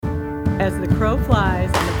As the Crow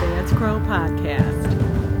Flies on the Vance Crow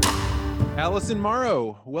Podcast. Alison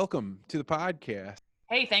Morrow, welcome to the podcast.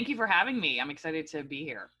 Hey, thank you for having me. I'm excited to be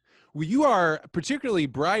here. Well, you are particularly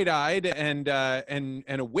bright-eyed and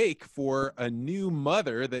awake for a new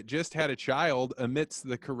mother that just had a child amidst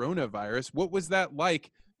the coronavirus. What was that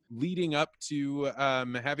like leading up to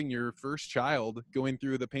having your first child going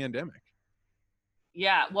through the pandemic?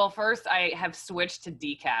 Yeah, well, first I have switched to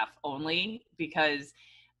decaf only because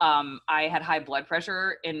I had high blood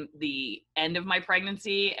pressure in the end of my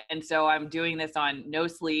pregnancy. And so I'm doing this on no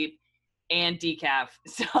sleep and decaf.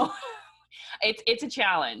 So it's a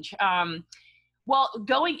challenge. Well,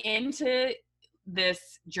 going into this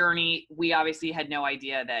journey, we obviously had no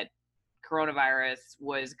idea that coronavirus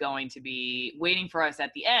was going to be waiting for us at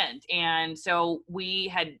the end. And so we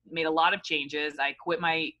had made a lot of changes. I quit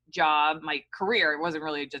my job, my career. It wasn't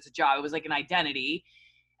really just a job. It was like an identity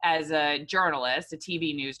as a journalist, a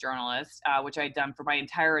TV news journalist, which I'd done for my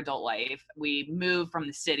entire adult life. We moved from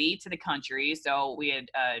the city to the country. So we had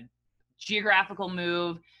a geographical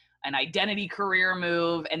move, an identity career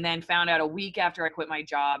move, and then found out a week after I quit my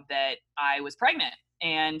job that I was pregnant.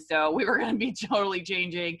 And so we were going to be totally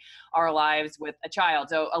changing our lives with a child.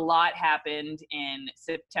 So a lot happened in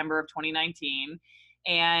September of 2019.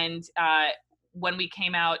 And when we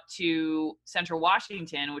came out to Central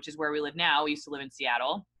Washington, which is where we live now, we used to live in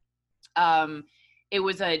Seattle. It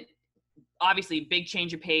was obviously big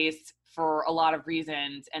change of pace for a lot of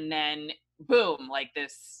reasons. And then boom, like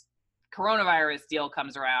this coronavirus deal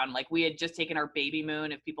comes around. Like we had just taken our baby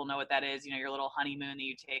moon, if people know what that is, your little honeymoon that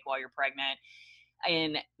you take while you're pregnant,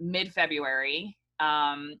 in mid-February.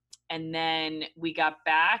 And then we got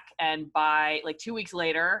back, and by like 2 weeks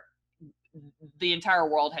later, the entire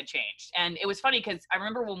world had changed. And it was funny because I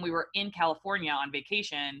remember when we were in California on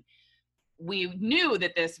vacation, we knew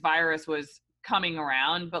that this virus was coming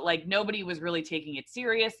around, but like nobody was really taking it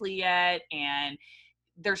seriously yet. And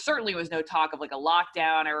there certainly was no talk of like a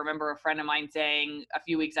lockdown. I remember a friend of mine saying a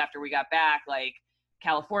few weeks after we got back, like,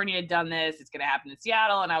 California had done this, it's going to happen in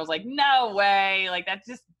Seattle. And I was like, no way. Like, that's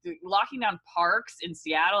just locking down parks in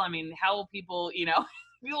Seattle. I mean, how will people,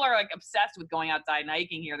 people are like obsessed with going outside and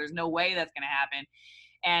hiking here. There's no way that's going to happen.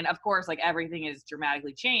 And of course, like everything is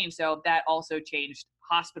dramatically changed. So that also changed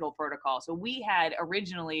hospital protocol. So we had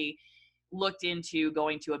originally looked into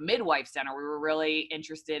going to a midwife center. We were really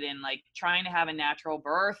interested in like trying to have a natural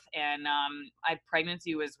birth. And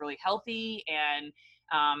pregnancy was really healthy. And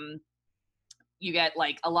you get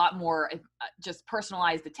like a lot more just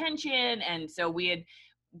personalized attention. And so we had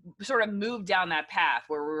sort of moved down that path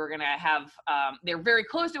where we were going to have, they're very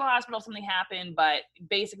close to a hospital if something happened, but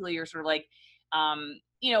basically you're sort of like,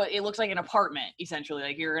 it looks like an apartment, essentially.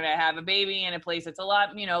 Like you're going to have a baby in a place that's a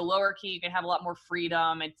lot, lower key. You can have a lot more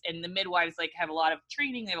freedom. And the midwives like have a lot of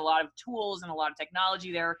training. They have a lot of tools and a lot of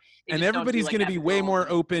technology there. And everybody's going to be way more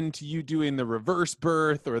open to you doing the reverse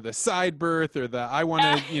birth or the side birth or the, I want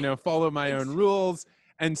to, follow my own rules.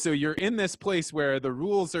 And so you're in this place where the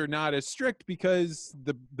rules are not as strict because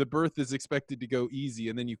the birth is expected to go easy,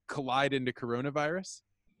 and then you collide into coronavirus.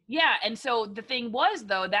 Yeah. And so the thing was,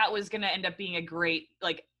 though, that was going to end up being a great,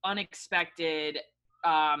 like, unexpected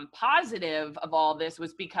positive of all this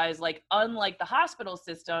was because, like, unlike the hospital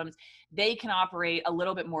systems, they can operate a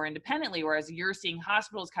little bit more independently, whereas you're seeing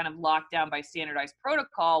hospitals kind of locked down by standardized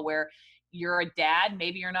protocol where you're a dad,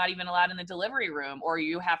 maybe you're not even allowed in the delivery room, or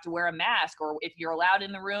you have to wear a mask, or if you're allowed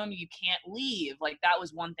in the room, you can't leave. Like that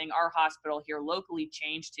was one thing our hospital here locally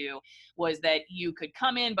changed to, was that you could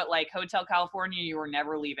come in, but like Hotel California, you were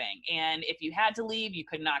never leaving. And if you had to leave, you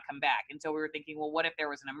could not come back. And so we were thinking, well, what if there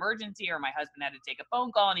was an emergency or my husband had to take a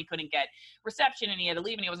phone call and he couldn't get reception and he had to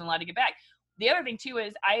leave and he wasn't allowed to get back. The other thing too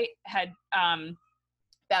is I had,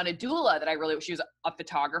 found a doula that she was a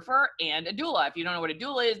photographer and a doula. If you don't know what a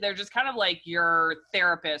doula is, they're just kind of like your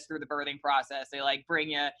therapist through the birthing process. They like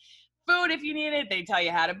bring you food if you need it. They tell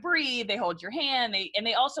you how to breathe. They hold your hand.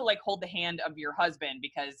 They also like hold the hand of your husband,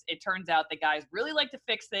 because it turns out that guys really like to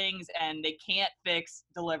fix things and they can't fix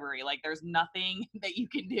delivery. Like there's nothing that you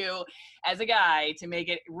can do as a guy to make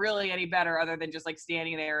it really any better other than just like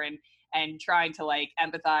standing there and trying to like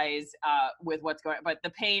empathize with what's going on. But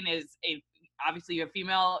the pain is obviously you have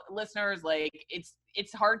female listeners, like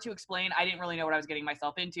it's hard to explain. I didn't really know what I was getting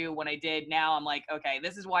myself into. When I did, now I'm like, okay,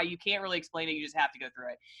 this is why you can't really explain it. You just have to go through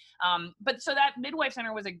it. But so that midwife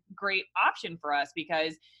center was a great option for us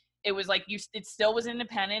because it was like it still was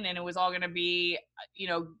independent, and it was all going to be,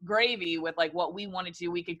 gravy with like what we wanted to.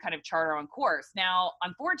 We could kind of chart our own course. Now,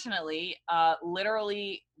 unfortunately,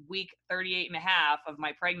 literally week 38 and a half of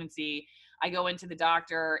my pregnancy, I go into the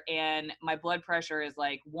doctor and my blood pressure is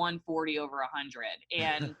like 140 over 100.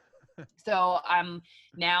 And So I'm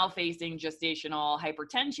now facing gestational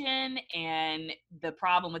hypertension. And the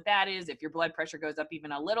problem with that is if your blood pressure goes up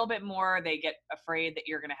even a little bit more, they get afraid that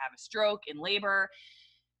you're going to have a stroke in labor.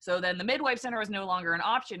 So then the midwife center was no longer an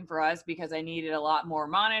option for us because I needed a lot more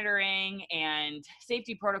monitoring and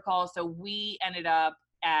safety protocols. So we ended up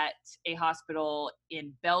at a hospital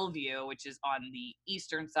in Bellevue, which is on the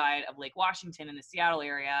eastern side of Lake Washington in the Seattle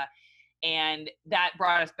area. And that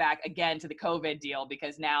brought us back again to the COVID deal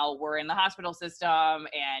because now we're in the hospital system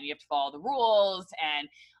and you have to follow the rules. And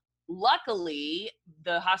luckily,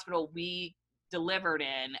 the hospital we delivered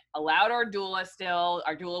in allowed our doula still.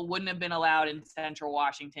 Our doula wouldn't have been allowed in Central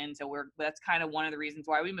Washington. So that's kind of one of the reasons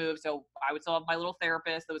why we moved. So I would still have my little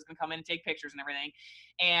therapist that was going to come in and take pictures and everything.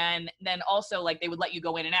 And then also like they would let you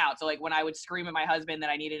go in and out. So like when I would scream at my husband that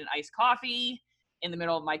I needed an iced coffee in the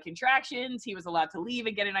middle of my contractions, he was allowed to leave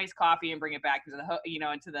and get an iced coffee and bring it back into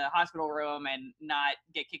into the hospital room and not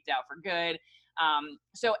get kicked out for good.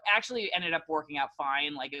 So actually it ended up working out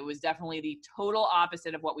fine. Like it was definitely the total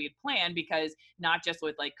opposite of what we had planned because not just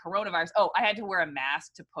with like coronavirus. Oh, I had to wear a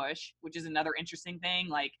mask to push, which is another interesting thing.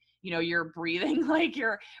 Like, you're breathing like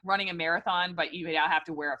you're running a marathon, but you now have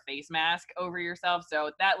to wear a face mask over yourself.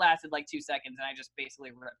 So that lasted like 2 seconds and I just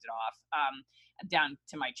basically ripped it off. Down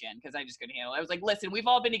to my chin because I just couldn't handle it. I was like, listen, we've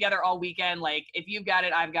all been together all weekend. Like, if you've got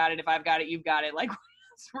it, I've got it. If I've got it, you've got it. Like,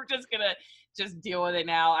 we're just gonna just deal with it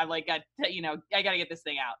now. I'm like, I gotta get this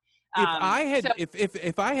thing out.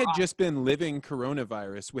 If I had just been living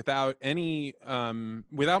coronavirus without any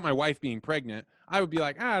without my wife being pregnant, I would be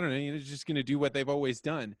like, I don't know, just gonna do what they've always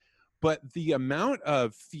done. But the amount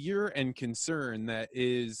of fear and concern that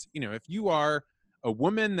is, if you are a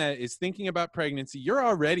woman that is thinking about pregnancy, you're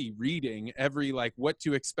already reading every like what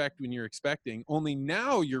to expect when you're expecting. Only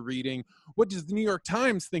now you're reading what does the New York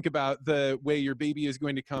Times think about the way your baby is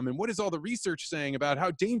going to come and what is all the research saying about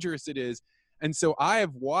how dangerous it is. And so I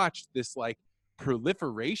have watched this like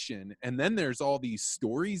proliferation, and then there's all these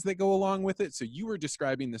stories that go along with it. So you were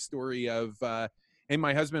describing the story of hey,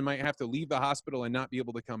 my husband might have to leave the hospital and not be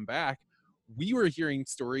able to come back. We were hearing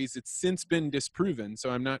stories, it's since been disproven, so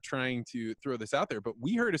I'm not trying to throw this out there, but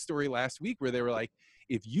we heard a story last week where they were like,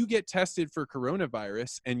 if you get tested for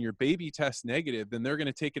coronavirus and your baby tests negative, then they're going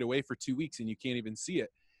to take it away for 2 weeks and you can't even see it.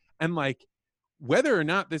 And like, whether or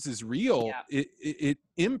not this is real, it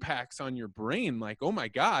impacts on your brain. Like, oh my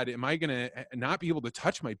God, am I going to not be able to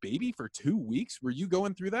touch my baby for 2 weeks? Were you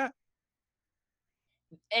going through that?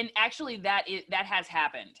 And actually that has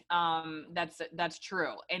happened. That's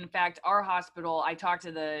true. In fact, our hospital, I talked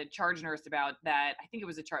to the charge nurse about that. I think it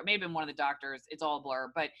was maybe been one of the doctors. It's all a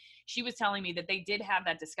blur, but she was telling me that they did have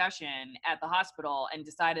that discussion at the hospital and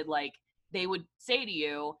decided like they would say to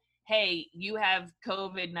you, hey, you have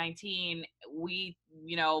COVID-19. We,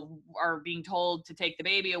 are being told to take the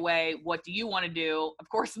baby away. What do you want to do? Of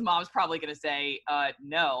course, the mom's probably going to say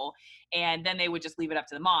no. And then they would just leave it up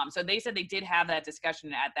to the mom. So they said they did have that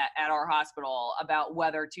discussion at our hospital about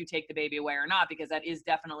whether to take the baby away or not, because that is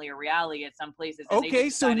definitely a reality at some places. Okay,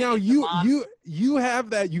 so now you have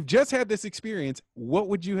that. You've just had this experience. What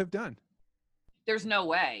would you have done? There's no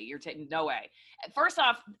way you're taking no way. First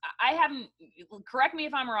off, I haven't, correct me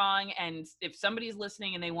if I'm wrong. And if somebody's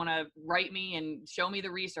listening and they want to write me and show me the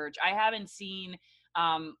research, I haven't seen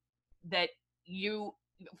that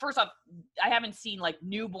first off, I haven't seen like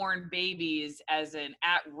newborn babies as an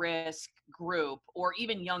at-risk group or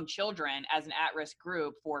even young children as an at-risk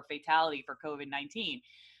group for fatality for COVID-19.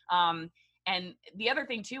 And the other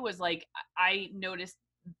thing too was like, I noticed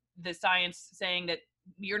the science saying that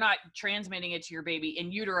you're not transmitting it to your baby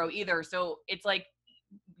in utero either. So it's like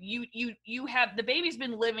you have, the baby's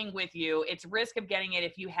been living with you. Its risk of getting it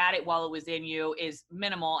if you had it while it was in you is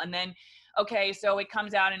minimal. And then, okay, so it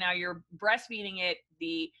comes out and now you're breastfeeding it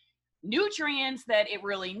the nutrients that it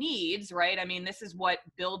really needs, right? I mean, this is what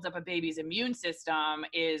builds up a baby's immune system,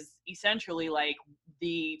 is essentially like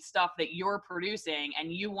the stuff that you're producing,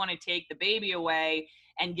 and you want to take the baby away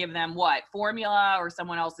and give them what? Formula or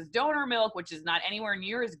someone else's donor milk, which is not anywhere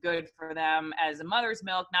near as good for them as a mother's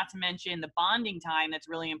milk, not to mention the bonding time that's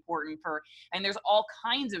really important and there's all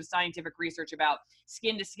kinds of scientific research about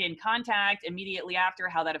skin to skin contact immediately after,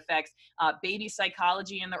 how that affects baby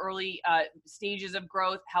psychology in the early stages of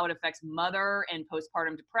growth, how it affects mother and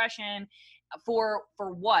postpartum depression. For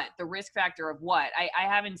what? The risk factor of what? I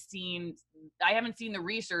haven't seen the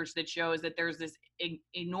research that shows that there's this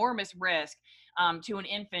enormous risk to an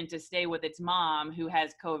infant to stay with its mom who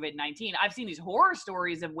has COVID-19. I've seen these horror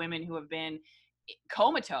stories of women who have been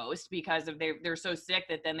comatose because of they're so sick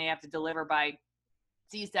that then they have to deliver by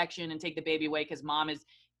C-section and take the baby away because mom is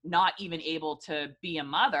not even able to be a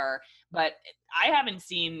mother. But I haven't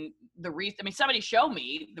seen somebody show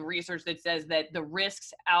me the research that says that the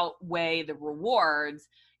risks outweigh the rewards,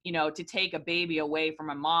 to take a baby away from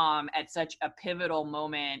a mom at such a pivotal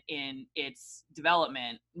moment in its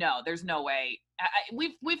development. No, there's no way.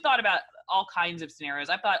 We've thought about all kinds of scenarios.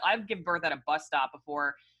 I thought I'd give birth at a bus stop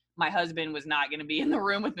before my husband was not going to be in the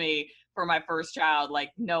room with me for my first child. Like,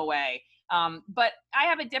 no way. But I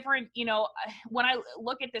have a different, when I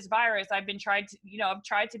look at this virus, I've tried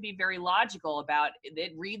to be very logical about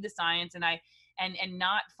it, read the science, and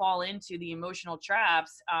not fall into the emotional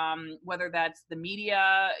traps, whether that's the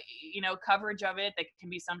media, coverage of it that can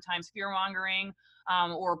be sometimes fear-mongering,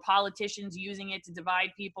 or politicians using it to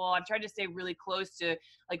divide people. I've tried to stay really close to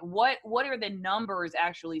like what are the numbers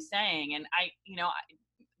actually saying, and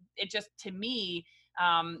it just, to me,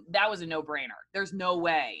 that was a no-brainer. There's no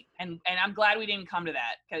way, and I'm glad we didn't come to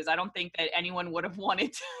that, because I don't think that anyone would have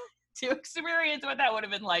wanted to experience what that would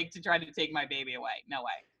have been like to try to take my baby away. No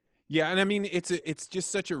way. Yeah, and I mean, it's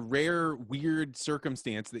just such a rare, weird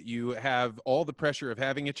circumstance that you have all the pressure of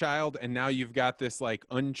having a child, and now you've got this like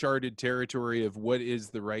uncharted territory of what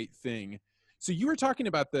is the right thing. So you were talking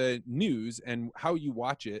about the news and how you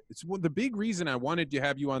watch it. The big reason I wanted to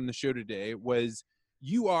have you on the show today was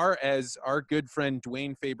you are, as our good friend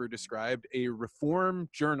Dwayne Faber described, a reform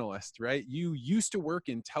journalist, right? You used to work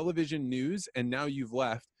in television news, and now you've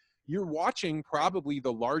left. You're watching probably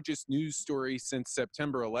the largest news story since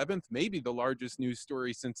September 11th, maybe the largest news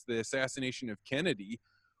story since the assassination of Kennedy.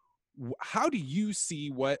 How do you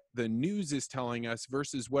see what the news is telling us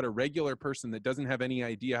versus what a regular person that doesn't have any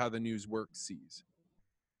idea how the news works sees?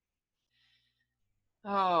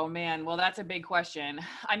 Oh, man. Well, that's a big question.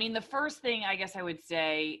 I mean, the first thing I guess I would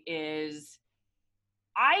say is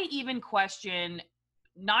I even question,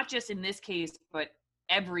 not just in this case, but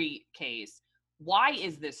every case, why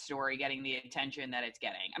is this story getting the attention that it's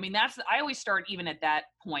getting? I mean, I always start even at that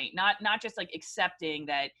point, not just like accepting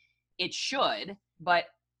that it should, but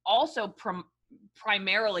also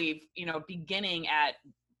primarily, beginning at,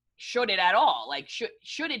 should it at all? Like,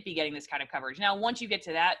 should it be getting this kind of coverage? Now, once you get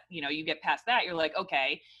to that, you get past that, you're like,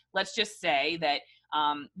 okay, let's just say that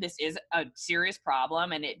this is a serious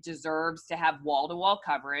problem and it deserves to have wall-to-wall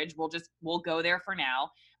coverage. We'll go there for now.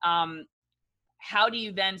 How do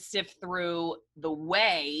you then sift through the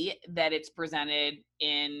way that it's presented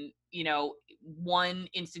in, one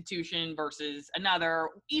institution versus another,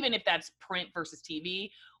 even if that's print versus TV,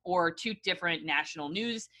 or two different national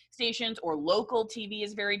news stations, or local TV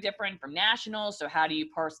is very different from national. So how do you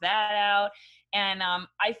parse that out? And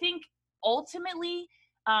I think ultimately,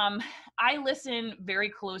 I listen very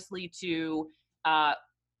closely to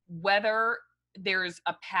whether there's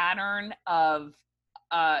a pattern of,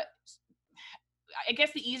 I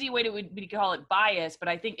guess the easy way would be to call it bias, but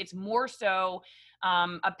I think it's more so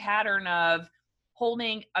a pattern of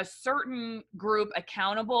holding a certain group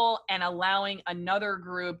accountable and allowing another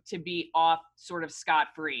group to be off sort of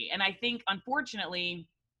scot-free. And I think, unfortunately,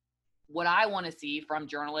 what I want to see from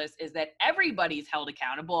journalists is that everybody's held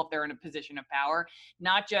accountable if they're in a position of power,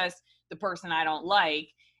 not just the person I don't like.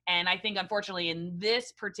 And I think, unfortunately, in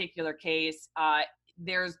this particular case,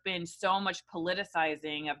 there's been so much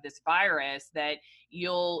politicizing of this virus that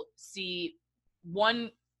you'll see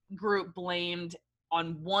one group blamed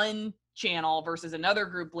on one channel versus another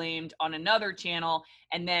group blamed on another channel.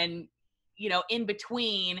 And then, in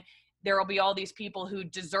between, there will be all these people who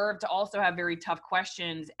deserve to also have very tough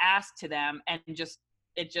questions asked to them. And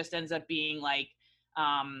it just ends up being like,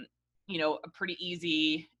 a pretty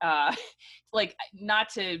easy, like, not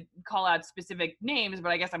to call out specific names,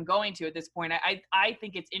 but I guess I'm going to at this point. I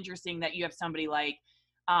think it's interesting that you have somebody like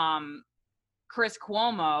Chris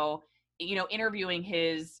Cuomo, interviewing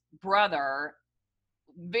his brother.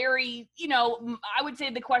 Very, I would say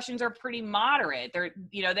the questions are pretty moderate.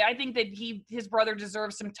 I think that his brother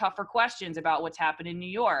deserves some tougher questions about what's happened in New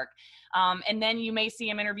York. And then you may see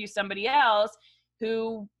him interview somebody else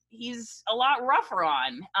who he's a lot rougher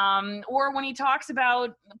on. Or when he talks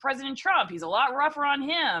about President Trump, he's a lot rougher on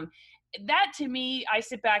him. That, to me, I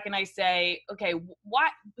sit back and I say, okay,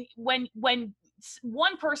 when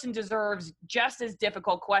one person deserves just as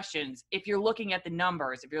difficult questions, if you're looking at the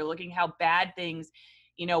numbers, if you're looking how bad things,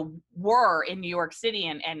 were in New York City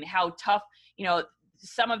and how tough,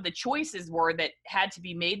 some of the choices were that had to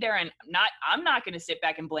be made there. And I'm not going to sit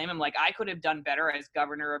back and blame him. Like, I could have done better as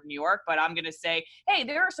governor of New York, but I'm going to say, hey,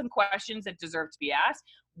 there are some questions that deserve to be asked.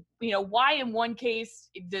 Why in one case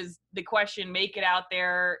does the question make it out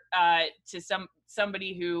there to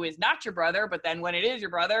somebody who is not your brother, but then when it is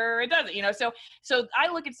your brother, it doesn't, so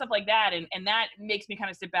I look at stuff like that, and that makes me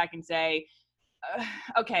kind of sit back and say,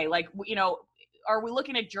 okay, like, are we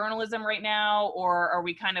looking at journalism right now, or are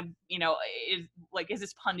we kind of, is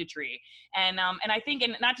this punditry? And I think,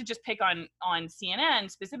 and not to just pick on CNN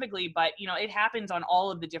specifically, but it happens on all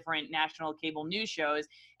of the different national cable news shows.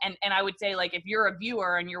 And I would say, like, if you're a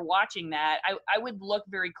viewer and you're watching that, I would look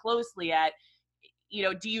very closely at,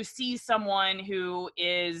 do you see someone who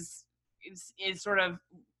is sort of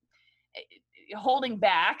holding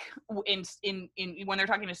back in when they're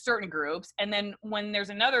talking to certain groups, and then when there's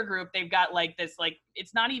another group, they've got like this, like,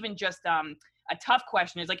 it's not even just a tough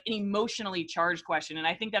question, it's like an emotionally charged question. And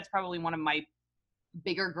I think that's probably one of my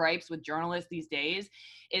bigger gripes with journalists these days,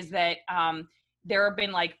 is that there's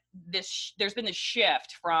been this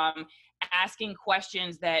shift from asking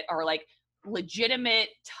questions that are like legitimate,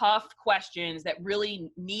 tough questions that really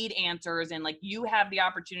need answers, and like you have the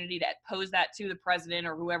opportunity to pose that to the president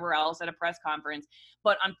or whoever else at a press conference.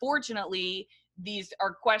 But unfortunately, these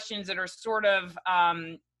are questions that are sort of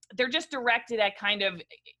they're just directed at kind of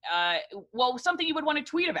something you would want to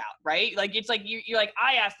tweet about, right? Like, it's like you're like,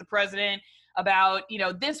 I asked the president about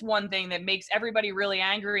this one thing that makes everybody really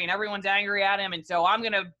angry and everyone's angry at him, and so I'm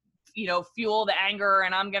gonna fuel the anger,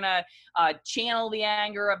 and I'm gonna channel the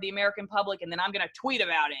anger of the American public, and then I'm gonna tweet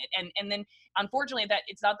about it. And then unfortunately, that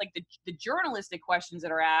it's not like the journalistic questions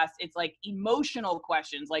that are asked, it's like emotional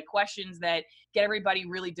questions, like questions that get everybody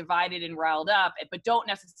really divided and riled up, but don't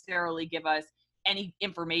necessarily give us any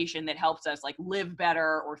information that helps us like live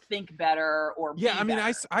better or think better or be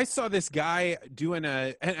better. I saw this guy doing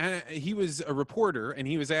and he was a reporter, and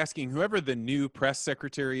he was asking whoever the new press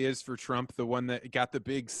secretary is for Trump, the one that got the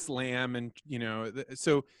big slam, and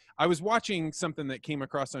so I was watching something that came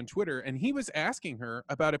across on Twitter, and he was asking her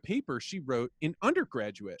about a paper she wrote in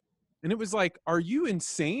undergraduate. And it was like, are you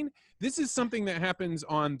insane? This is something that happens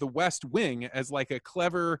on The West Wing as like a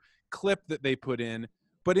clever clip that they put in.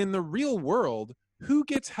 But in the real world, who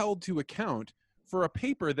gets held to account for a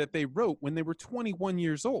paper that they wrote when they were 21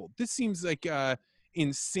 years old? This seems like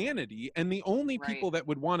insanity. And the only people that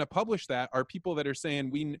would want to publish that are people that are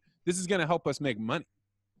saying, this is going to help us make money.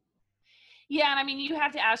 Yeah, and I mean, you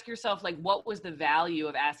have to ask yourself, like, what was the value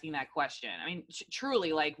of asking that question? I mean,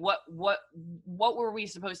 truly, like, what were we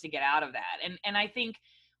supposed to get out of that? And I think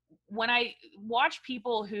when I watch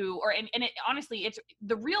people who, honestly, it's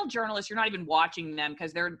the real journalists, you're not even watching them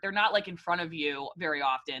because they're not like in front of you very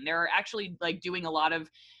often. They're actually like doing a lot of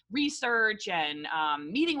research and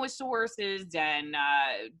meeting with sources and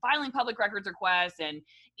filing public records requests, and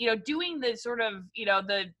doing the sort of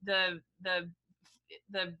the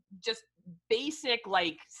just basic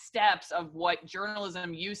like steps of what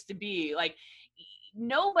journalism used to be. Like,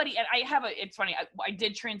 nobody, and it's funny, I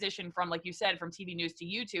did transition from, like you said, from TV news to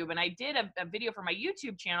YouTube, and I did a video for my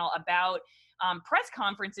YouTube channel about press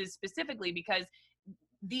conferences specifically, because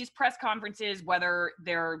these press conferences, whether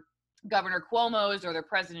they're Governor Cuomo's or they're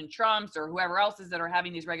President Trump's or whoever else's that are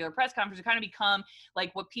having these regular press conferences, kind of become like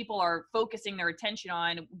what people are focusing their attention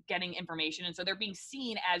on, getting information. And so they're being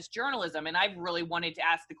seen as journalism. And I've really wanted to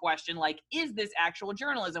ask the question, like, is this actual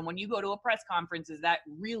journalism? When you go to a press conference, is that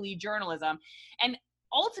really journalism? And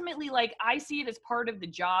ultimately, like, I see it as part of the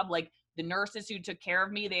job. Like, the nurses who took care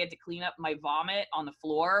of me, they had to clean up my vomit on the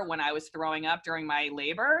floor when I was throwing up during my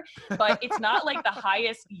labor. But it's not like the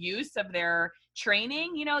highest use of their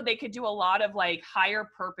training. They could do a lot of like higher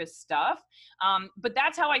purpose stuff. But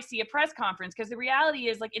that's how I see a press conference, because the reality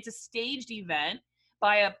is, like, it's a staged event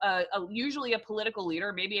by usually a political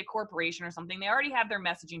leader, maybe a corporation or something. They already have their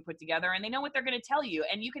messaging put together, and they know what they're going to tell you.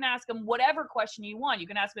 And you can ask them whatever question you want. You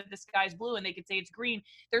can ask them if the sky's blue, and they could say it's green.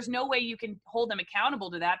 There's no way you can hold them accountable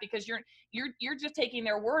to that, because you're just taking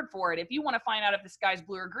their word for it. If you want to find out if the sky's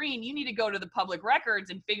blue or green, you need to go to the public records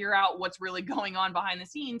and figure out what's really going on behind the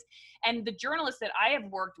scenes. And the journalists that I have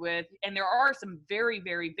worked with, and there are some very,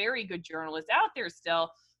 very, very good journalists out there still,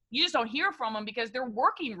 you just don't hear from them because they're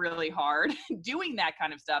working really hard doing that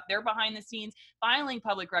kind of stuff. They're behind the scenes filing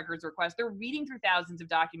public records requests. They're reading through thousands of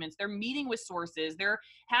documents. They're meeting with sources. They're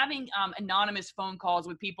having anonymous phone calls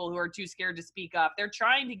with people who are too scared to speak up. They're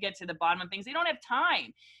trying to get to the bottom of things. They don't have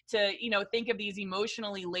time to, think of these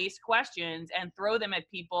emotionally laced questions and throw them at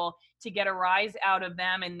people to get a rise out of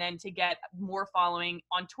them and then to get more following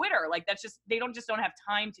on Twitter. Like, that's just, they don't have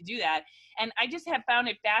time to do that. And I just have found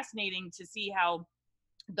it fascinating to see how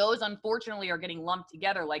those unfortunately are getting lumped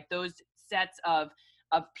together. Like, those sets of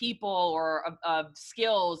people or of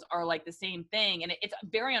skills are like the same thing. And it's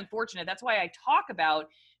very unfortunate. That's why I talk about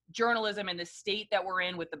journalism and the state that we're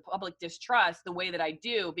in with the public distrust the way that I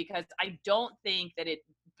do, because I don't think that it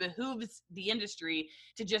behooves the industry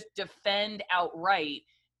to just defend outright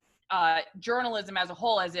journalism as a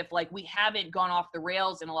whole, as if like we haven't gone off the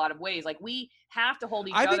rails in a lot of ways. Like we have to hold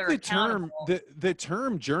each I other think accountable. the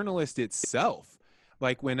term journalist itself,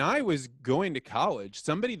 like when I was going to college,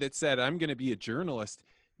 somebody that said I'm going to be a journalist,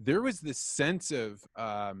 there was this sense of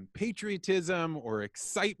patriotism or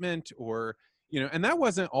excitement, or and that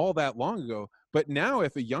wasn't all that long ago. But now,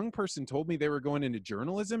 if a young person told me they were going into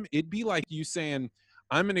journalism, it'd be like you saying,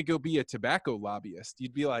 "I'm going to go be a tobacco lobbyist."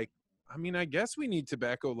 You'd be like, "I mean, I guess we need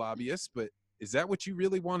tobacco lobbyists, but is that what you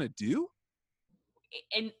really want to do?"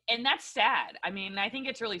 And that's sad. I mean, I think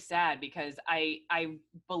it's really sad because I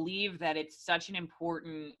believe that it's such an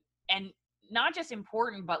important, and not just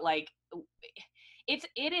important, but like it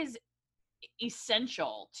is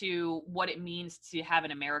essential to what it means to have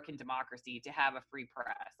an American democracy, to have a free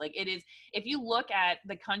press. Like it is, if you look at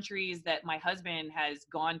the countries that my husband has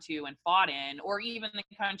gone to and fought in, or even the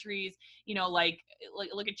countries, like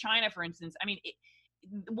look at China, for instance. I mean,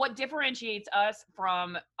 what differentiates us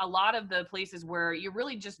from a lot of the places where you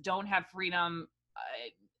really just don't have freedom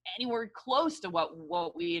anywhere close to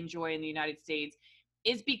what we enjoy in the United States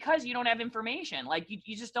is because you don't have information. Like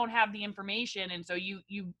you just don't have the information. And so you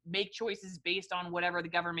make choices based on whatever the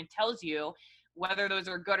government tells you, whether those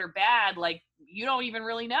are good or bad. Like you don't even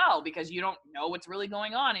really know because you don't know what's really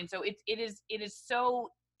going on. And so it is so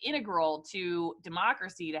integral to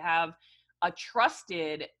democracy to have a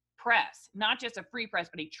trusted press, not just a free press,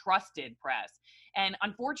 but a trusted press. And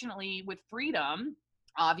unfortunately, with freedom,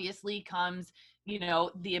 obviously comes,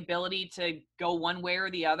 the ability to go one way or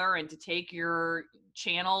the other and to take your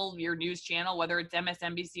channel, your news channel, whether it's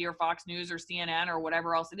MSNBC or Fox News or CNN or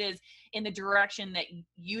whatever else it is, in the direction that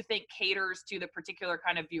you think caters to the particular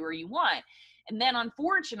kind of viewer you want. And then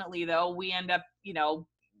unfortunately, though, we end up,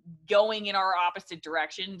 going in our opposite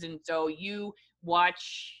directions. And so you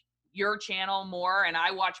watch your channel more and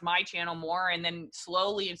I watch my channel more. And then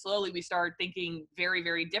slowly we start thinking very,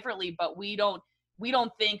 very differently, but we don't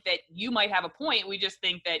think that you might have a point. We just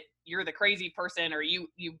think that you're the crazy person, or you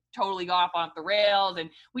totally go off the rails.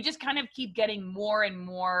 And we just kind of keep getting more and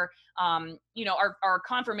more, our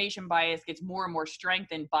confirmation bias gets more and more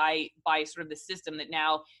strengthened by sort of the system that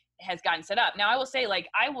now has gotten set up. Now, I will say, like,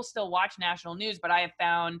 I will still watch national news, but I have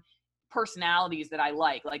found personalities that I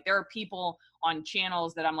like. Like there are people on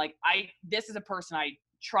channels that I'm like, this is a person I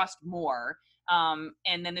trust more.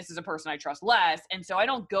 And then this is a person I trust less. And so I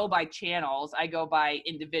don't go by channels, I go by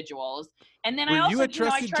individuals. And then Were I also, you a I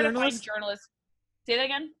trusted try journalist? to find journalists. Say that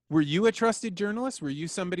again? Were you a trusted journalist? Were you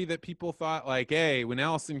somebody that people thought like, hey, when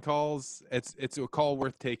Alison calls, it's a call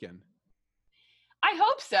worth taking? I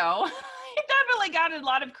hope so. It definitely got a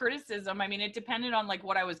lot of criticism. I mean, it depended on like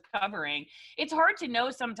what I was covering. It's hard to know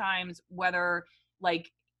sometimes whether like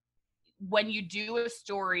when you do a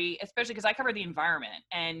story, especially because I cover the environment,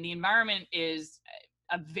 and the environment is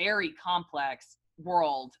a very complex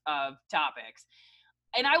world of topics.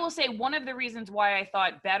 And I will say one of the reasons why I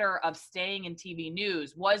thought better of staying in TV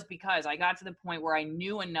news was because I got to the point where I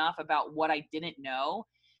knew enough about what I didn't know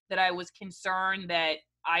that I was concerned that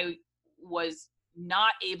I was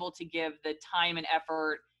not able to give the time and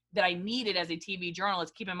effort that I needed as a TV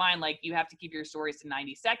journalist. Keep in mind, like, you have to keep your stories to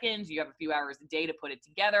 90 seconds. You have a few hours a day to put it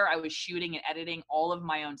together. I was shooting and editing all of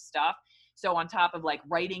my own stuff. So on top of like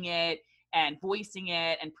writing it and voicing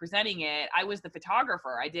it and presenting it, I was the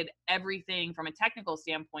photographer. I did everything from a technical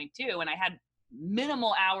standpoint too. And I had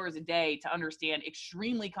minimal hours a day to understand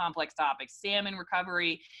extremely complex topics: salmon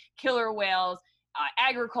recovery, killer whales,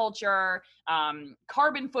 agriculture,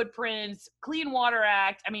 carbon footprints, Clean Water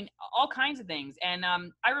Act. I mean, all kinds of things. And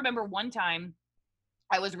I remember one time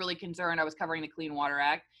I was really concerned. I was covering the Clean Water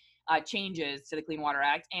Act, changes to the Clean Water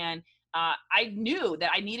Act. And I knew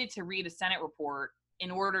that I needed to read a Senate report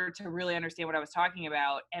in order to really understand what I was talking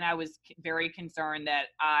about. And I was very concerned that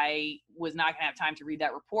I was not going to have time to read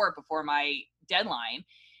that report before my deadline.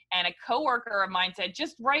 And a coworker of mine said,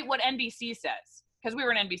 just write what NBC says, because we were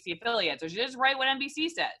an NBC affiliate. So just write what NBC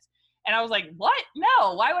says. And I was like, what?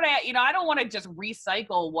 No, why would I? I don't want to just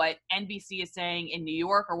recycle what NBC is saying in New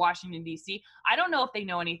York or Washington, D.C. I don't know if they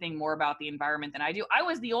know anything more about the environment than I do. I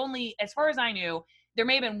was the only, as far as I knew, there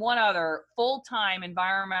may have been one other full-time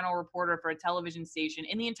environmental reporter for a television station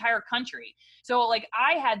in the entire country. So like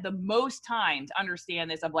I had the most time to understand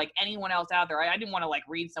this of like anyone else out there. I didn't want to like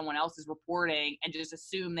read someone else's reporting and just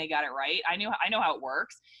assume they got it right. I know how it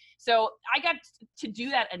works. So I got to do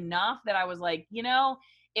that enough that I was like,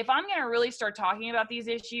 if I'm going to really start talking about these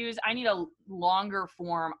issues, I need a longer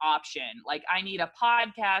form option. Like I need a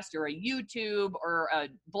podcast or a YouTube or a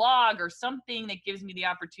blog or something that gives me the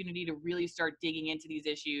opportunity to really start digging into these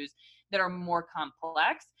issues that are more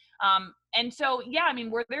complex. And so, yeah, I mean,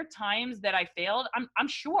 were there times that I failed? I'm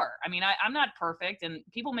sure. I mean, I'm not perfect, and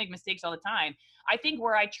people make mistakes all the time. I think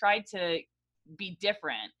where I tried to be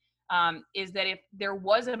different is that if there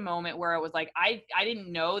was a moment where I was like, I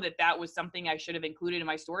didn't know that was something I should have included in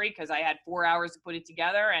my story because I had 4 hours to put it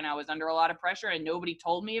together and I was under a lot of pressure and nobody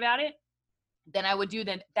told me about it, then I would do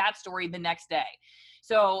that story the next day.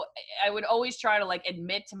 So I would always try to like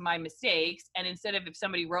admit to my mistakes. And instead of, if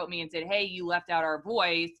somebody wrote me and said, hey, you left out our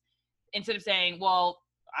voice, instead of saying, well,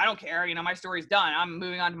 I don't care, my story's done, I'm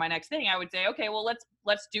moving on to my next thing, I would say, okay, well,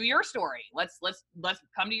 let's do your story. Let's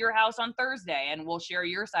come to your house on Thursday and we'll share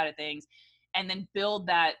your side of things, and then build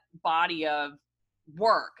that body of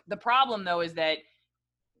work. The problem though is that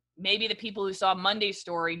maybe the people who saw Monday's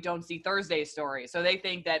story don't see Thursday's story. So they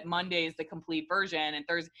think that Monday is the complete version and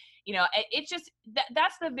Thursday, it's just,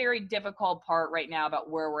 that's the very difficult part right now about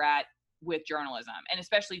where we're at with journalism, and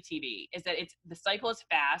especially TV, is that the cycle is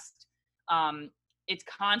fast. It's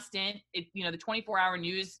constant. The 24-hour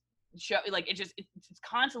news show, like it's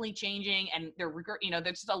constantly changing, and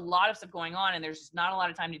there's just a lot of stuff going on, and there's just not a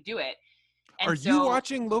lot of time to do it. And Are you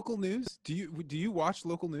watching local news? Do you watch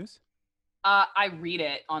local news? I read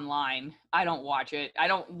it online. I don't watch it.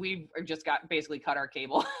 We just basically cut our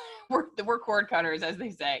cable. we're cord cutters, as they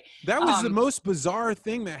say. That was the most bizarre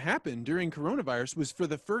thing that happened during coronavirus. Was for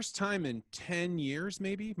the first time in 10 years,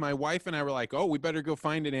 maybe, my wife and I were like, oh, we better go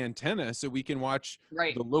find an antenna so we can watch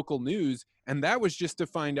the local news. And that was just to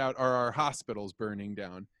find out, are our hospitals burning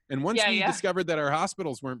down? And once we discovered that our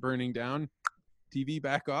hospitals weren't burning down, TV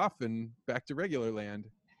back off and back to regular land.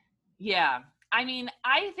 Yeah. I mean,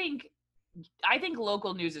 I think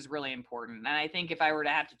local news is really important. And I think if I were to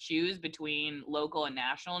have to choose between local and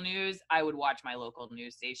national news, I would watch my local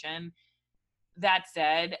news station. That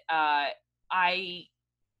said, I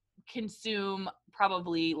consume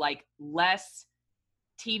probably like less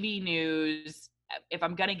TV news. If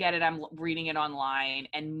I'm going to get it, I'm reading it online,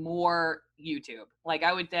 and more YouTube. Like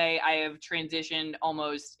I would say I have transitioned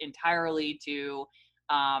almost entirely to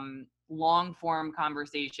long form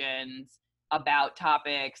conversations about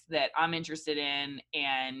topics that I'm interested in.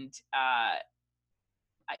 And,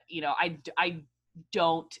 I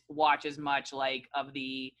don't watch as much like of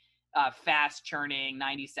the fast churning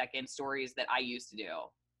 90-second stories that I used to do,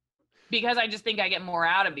 because I just think I get more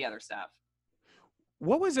out of the other stuff.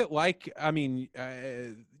 What was it like, I mean,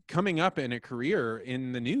 coming up in a career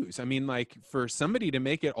in the news? I mean, like, for somebody to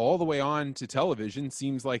make it all the way on to television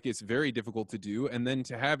seems like it's very difficult to do. And then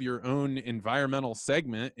to have your own environmental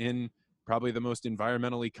segment in probably the most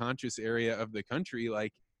environmentally conscious area of the country,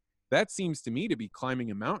 like, that seems to me to be climbing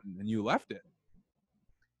a mountain, and you left it.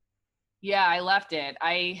 Yeah, I left it.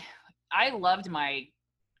 I loved my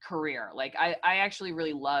career. Like I actually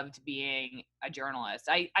really loved being a journalist.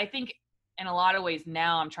 I think in a lot of ways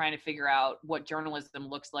now I'm trying to figure out what journalism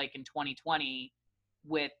looks like in 2020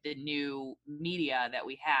 with the new media that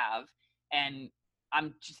we have. And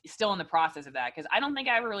I'm just still in the process of that, because I don't think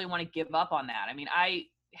I ever really want to give up on that. I mean, I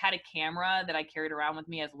had a camera that I carried around with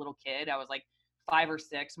me as a little kid. I was like 5 or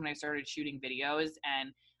 6 when I started shooting videos.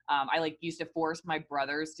 And I like used to force my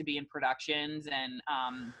brothers to be in productions. And,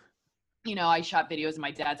 I shot videos in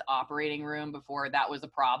my dad's operating room before that was a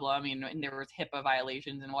problem, and there was HIPAA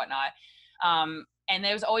violations and whatnot. And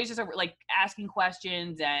there was always just like asking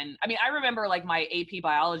questions. And I mean, I remember like my AP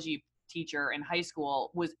biology teacher in high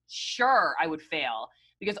school was sure I would fail,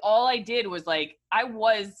 because all I did was like, I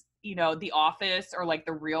was, The Office or like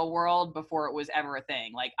The Real World before it was ever a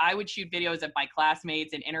thing. Like I would shoot videos of my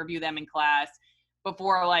classmates and interview them in class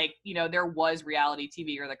before like, there was reality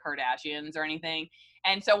TV or the Kardashians or anything.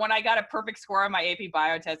 And so when I got a perfect score on my AP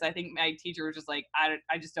bio test, I think my teacher was just like,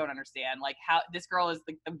 I just don't understand. Like how this girl is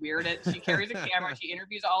like the weirdest. She carries a camera. She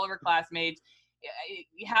interviews all of her classmates.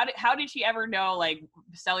 How did she ever know like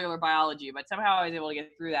cellular biology? But somehow I was able to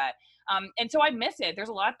get through that. And so I miss it. There's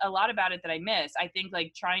a lot about it that I miss. I think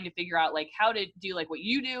like trying to figure out like how to do like what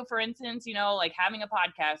you do, for instance, like having a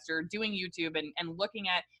podcast or doing YouTube and looking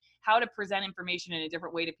at how to present information in a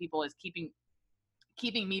different way to people is keeping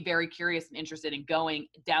me very curious and interested in going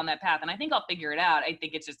down that path. And I think I'll figure it out. I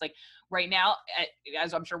think it's just like right now,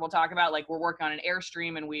 as I'm sure we'll talk about, like we're working on an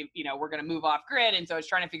Airstream and we're going to move off grid. And so it's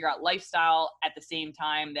trying to figure out lifestyle at the same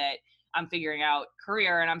time that I'm figuring out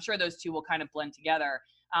career. And I'm sure those two will kind of blend together.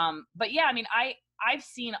 But yeah, I mean, I've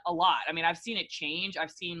seen a lot. I mean, I've seen it change.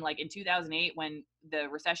 I've seen like in 2008 when the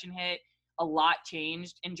recession hit, a lot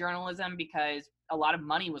changed in journalism because a lot of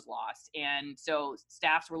money was lost. And so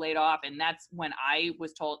staffs were laid off. And that's when I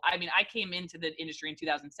was told, I mean, I came into the industry in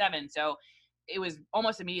 2007. So it was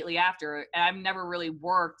almost immediately after. And I've never really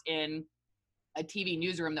worked in a TV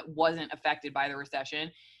newsroom that wasn't affected by the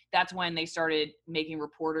recession. That's when they started making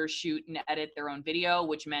reporters shoot and edit their own video,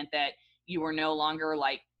 which meant that you were no longer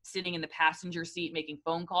like sitting in the passenger seat making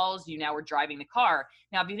phone calls. You now were driving the car.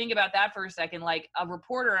 Now, if you think about that for a second, like a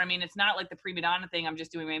reporter, I mean, it's not like the prima donna thing. I'm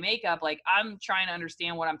just doing my makeup. Like I'm trying to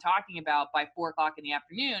understand what I'm talking about by 4:00 in the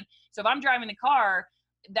afternoon. So if I'm driving the car,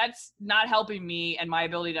 that's not helping me and my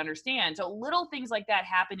ability to understand. So little things like that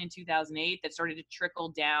happened in 2008 that started to trickle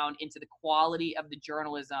down into the quality of the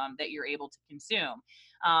journalism that you're able to consume.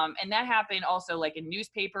 And that happened also like in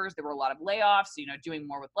newspapers. There were a lot of layoffs, doing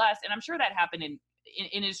more with less. And I'm sure that happened in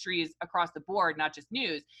industries across the board, not just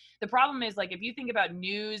news. The problem is, like, if you think about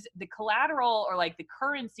news, the collateral or like the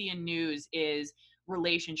currency in news is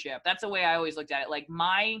relationship. That's the way I always looked at it. Like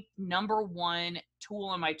my number one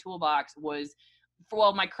tool in my toolbox was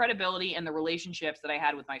my credibility and the relationships that I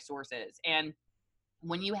had with my sources. And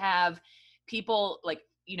when you have people like,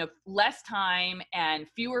 less time and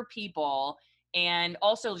fewer people, and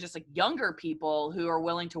also just like younger people who are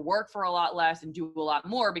willing to work for a lot less and do a lot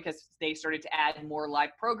more because they started to add more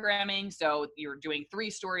live programming. So you're doing 3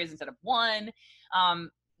 stories instead of 1.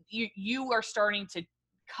 You are starting to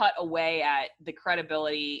cut away at the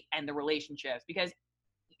credibility and the relationships, because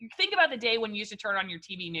you think about the day when you used to turn on your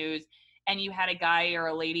TV news and you had a guy or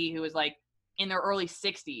a lady who was like in their early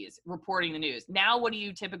 60s reporting the news. Now, what do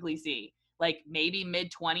you typically see? Like maybe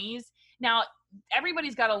mid-20s. Now,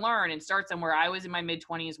 everybody's got to learn and start somewhere. I was in my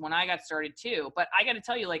mid-20s when I got started too. But I got to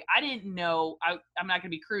tell you, like, I didn't know, I'm not going to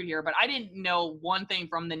be crude here, but I didn't know one thing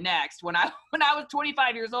from the next when I was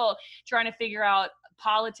 25 years old, trying to figure out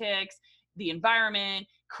politics, the environment,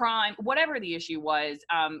 crime, whatever the issue was.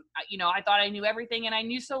 I thought I knew everything and I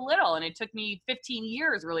knew so little. And it took me 15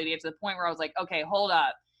 years really to get to the point where I was like, okay, hold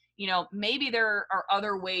up. Maybe there are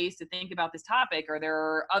other ways to think about this topic, or there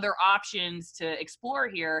are other options to explore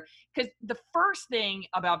here. Because the first thing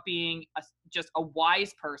about being just a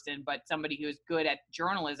wise person, but somebody who is good at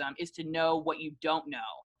journalism, is to know what you don't know.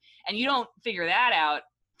 And you don't figure that out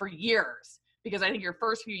for years, because I think your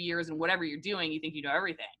first few years in whatever you're doing, you think you know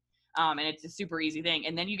everything. And it's a super easy thing.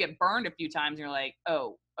 And then you get burned a few times and you're like,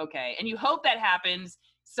 oh, okay. And you hope that happens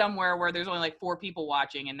somewhere where there's only like 4 people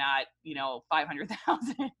watching and not,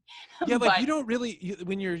 500,000. Yeah, like you don't really,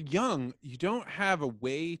 when you're young, you don't have a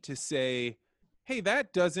way to say, hey,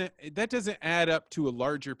 that doesn't add up to a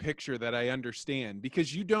larger picture that I understand,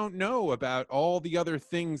 because you don't know about all the other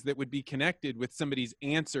things that would be connected with somebody's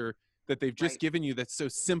answer that they've just given you that's so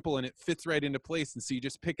simple and it fits right into place. And so you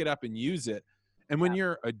just pick it up and use it. And when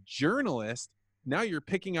you're a journalist, now you're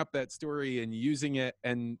picking up that story and using it,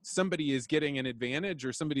 and somebody is getting an advantage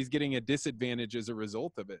or somebody's getting a disadvantage as a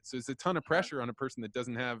result of it. So it's a ton of pressure on a person that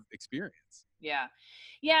doesn't have experience. Yeah.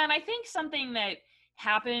 Yeah. And I think something that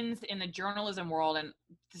happens in the journalism world, and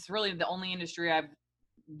this is really the only industry I've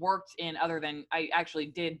worked in other than I actually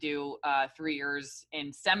did do 3 years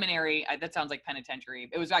in seminary. That sounds like penitentiary.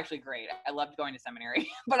 It was actually great. I loved going to seminary,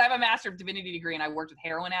 but I have a Master of Divinity degree and I worked with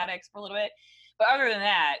heroin addicts for a little bit. But other than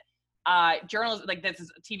that, journalism, like this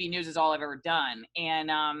is TV news, is all I've ever done. And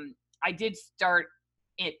I did start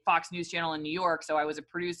at Fox News Channel in New York. So I was a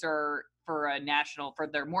producer for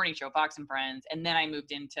their morning show, Fox and Friends. And then I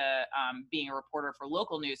moved into being a reporter for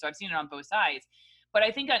local news. So I've seen it on both sides. But I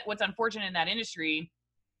think what's unfortunate in that industry,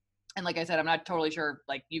 and like I said, I'm not totally sure,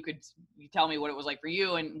 like you tell me what it was like for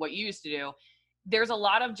you and what you used to do. There's a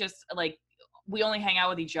lot of just like, we only hang out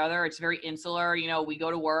with each other. It's very insular. We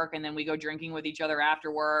go to work and then we go drinking with each other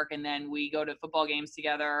after work. And then we go to football games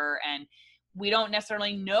together, and we don't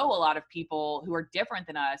necessarily know a lot of people who are different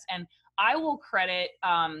than us. And I will credit,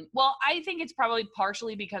 I think it's probably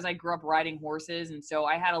partially because I grew up riding horses. And so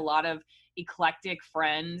I had a lot of eclectic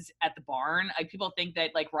friends at the barn. People think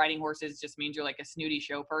that like riding horses just means you're like a snooty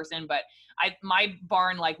show person. But my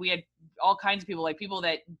barn, like we had all kinds of people, like people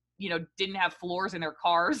that, didn't have floors in their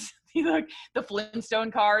cars, like the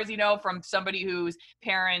Flintstone cars, from somebody whose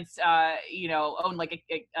parents, owned like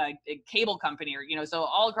a cable company, or, so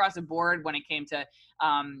all across the board when it came to,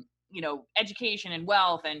 education and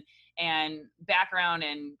wealth and background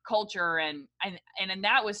and culture. And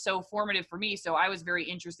that was so formative for me. So I was very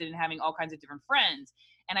interested in having all kinds of different friends.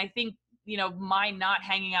 And I think, my not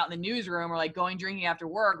hanging out in the newsroom or like going drinking after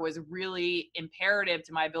work was really imperative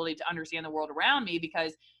to my ability to understand the world around me,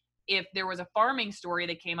 because if there was a farming story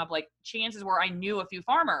that came up, like chances were I knew a few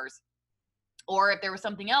farmers. Or if there was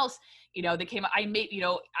something else, that came up, I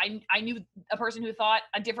knew a person who thought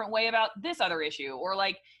a different way about this other issue. Or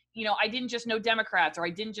like, I didn't just know Democrats, or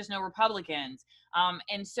I didn't just know Republicans.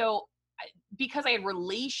 And so because I had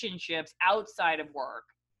relationships outside of work,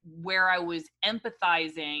 where I was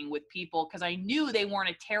empathizing with people because I knew they weren't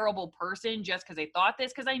a terrible person just because they thought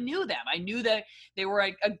this, because I knew them. I knew that they were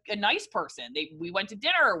a nice person. We went to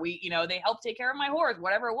dinner. They helped take care of my horse,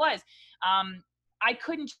 whatever it was. I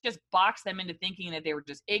couldn't just box them into thinking that they were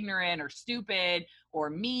just ignorant or stupid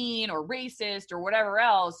or mean or racist or whatever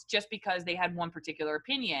else just because they had one particular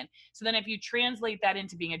opinion. So then if you translate that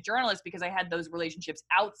into being a journalist, because I had those relationships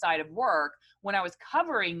outside of work, when I was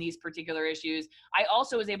covering these particular issues, I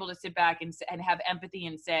also was able to sit back and have empathy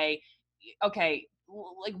and say, okay,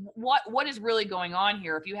 like what is really going on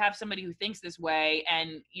here? If you have somebody who thinks this way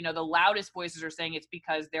and the loudest voices are saying it's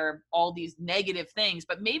because there are all these negative things,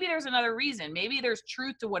 but maybe there's another reason, maybe there's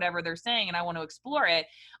truth to whatever they're saying and I want to explore it.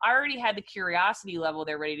 I already had the curiosity level,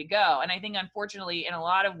 they're ready to go. And I think unfortunately in a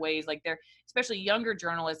lot of ways, like they're, especially younger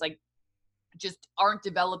journalists, like just aren't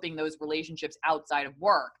developing those relationships outside of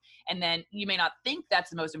work. And then you may not think that's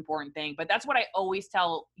the most important thing, but that's what I always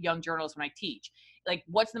tell young journalists when I teach. Like,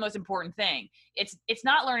 what's the most important thing? It's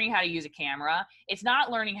not learning how to use a camera. It's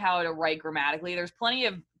not learning how to write grammatically. There's plenty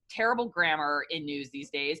of terrible grammar in news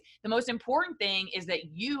these days. The most important thing is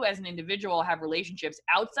that you as an individual have relationships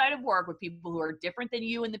outside of work with people who are different than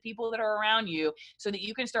you and the people that are around you, so that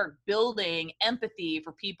you can start building empathy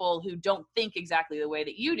for people who don't think exactly the way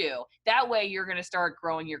that you do. That way you're going to start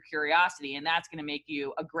growing your curiosity, and that's going to make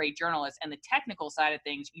you a great journalist. And the technical side of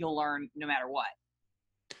things you'll learn no matter what.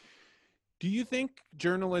 Do you think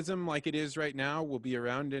journalism like it is right now will be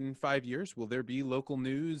around in 5 years? Will there be local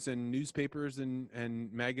news and newspapers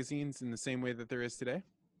and magazines in the same way that there is today?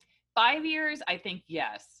 5 years, I think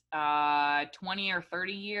yes. 20 or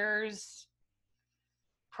 30 years,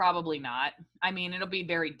 probably not. I mean, it'll be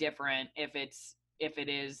very different if it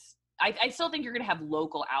is. I still think you're going to have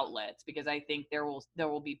local outlets, because I think there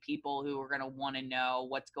will be people who are going to want to know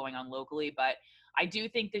what's going on locally. But I do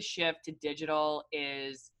think the shift to digital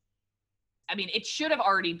is, I mean, it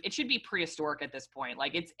should be prehistoric at this point.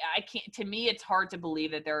 Like to me, it's hard to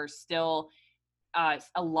believe that there are still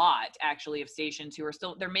a lot actually of stations who are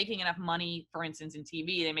they're making enough money, for instance, in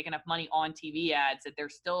TV, they make enough money on TV ads that they're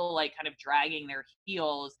still like kind of dragging their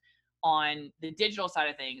heels on the digital side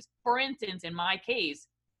of things. For instance, in my case,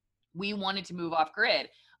 we wanted to move off grid.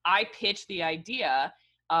 I pitched the idea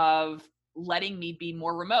of letting me be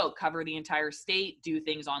more remote, cover the entire state, do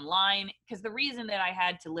things online. Because the reason that I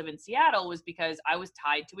had to live in Seattle was because I was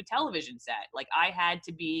tied to a television set. Like, I had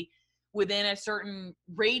to be within a certain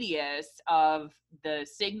radius of the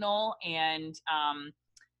signal and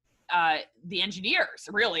the engineers,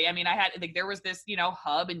 really. I mean, there was this,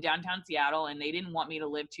 hub in downtown Seattle, and they didn't want me to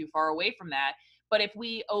live too far away from that. But if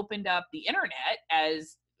we opened up the internet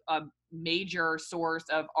as a major source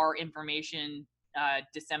of our information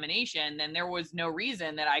dissemination, then there was no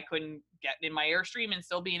reason that I couldn't get in my Airstream and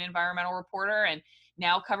still be an environmental reporter and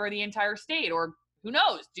now cover the entire state, or who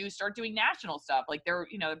knows, start doing national stuff. Like, there are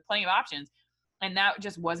plenty of options, and that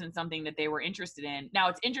just wasn't something that they were interested in. Now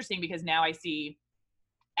it's interesting because now I see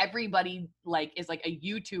everybody is like a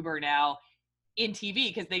YouTuber now in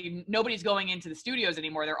TV, because nobody's going into the studios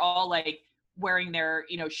anymore. They're all like wearing their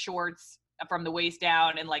shorts from the waist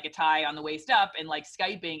down and like a tie on the waist up and like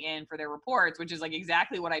Skyping in for their reports, which is like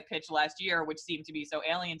exactly what I pitched last year, which seemed to be so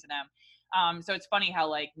alien to them. So it's funny how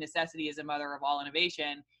like necessity is a mother of all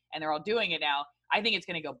innovation, and they're all doing it now. I think it's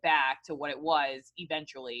going to go back to what it was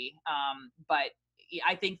eventually. But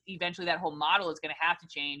I think eventually that whole model is going to have to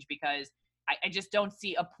change, because I just don't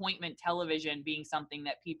see appointment television being something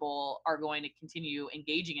that people are going to continue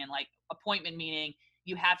engaging in. Like, appointment meaning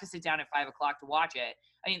you have to sit down at 5 o'clock to watch it.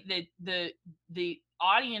 I mean, the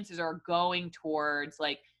audiences are going towards,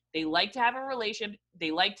 like, they like to have a relation.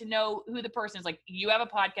 They like to know who the person is. Like, you have a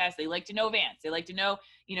podcast. They like to know Vance. They like to know,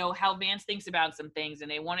 how Vance thinks about some things,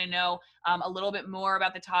 and they want to know a little bit more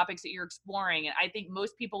about the topics that you're exploring. And I think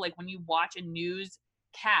most people, like, when you watch a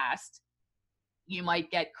newscast, you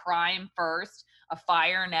might get crime first, a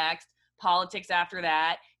fire next, politics after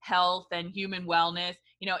that, health and human wellness,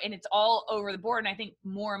 and it's all over the board. And I think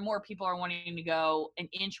more and more people are wanting to go an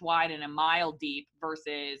inch wide and a mile deep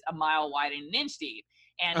versus a mile wide and an inch deep.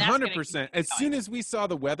 And that's 100%. As soon as we saw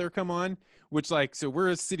the weather come on, which, like, so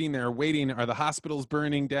we're sitting there waiting, are the hospitals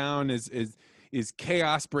burning down? Is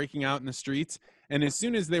chaos breaking out in the streets? And as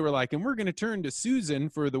soon as they were like, and we're going to turn to Susan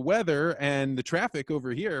for the weather and the traffic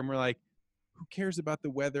over here, and we're like, who cares about the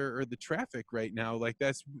weather or the traffic right now? Like,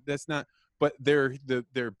 that's not, but their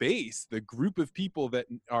base, the group of people that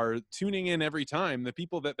are tuning in every time, the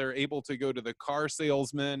people that they're able to go to the car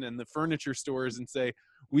salesman and the furniture stores and say,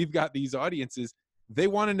 we've got these audiences, they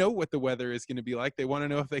want to know what the weather is going to be like. They want to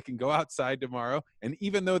know if they can go outside tomorrow. And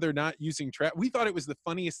even though they're not using traffic, we thought it was the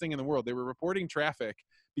funniest thing in the world. They were reporting traffic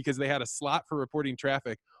because they had a slot for reporting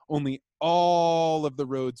traffic. Only all of the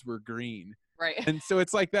roads were green. Right. And so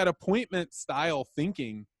it's like that appointment style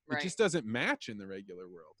thinking. It Right. just doesn't match in the regular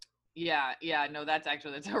world. Yeah, no, that's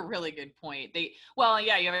a really good point. You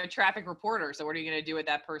have a traffic reporter. So what are you going to do with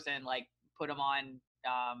that person? Like put them on,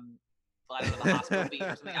 I don't know, the hospital beat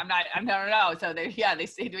or something. I don't know. So they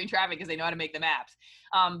stay doing traffic because they know how to make the maps.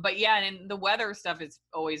 But yeah, and the weather stuff has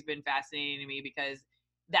always been fascinating to me because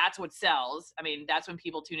that's what sells. I mean, that's when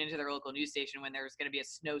people tune into their local news station when there's going to be a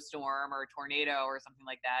snowstorm or a tornado or something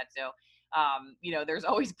like that. So, there's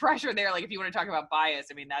always pressure there. Like if you want to talk about bias,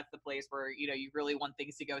 I mean, that's the place where, you really want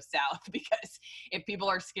things to go south because if people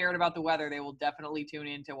are scared about the weather, they will definitely tune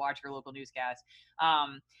in to watch your local newscast.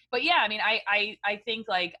 But yeah, I mean, I think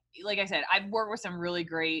like I said, I've worked with some really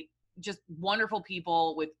great, just wonderful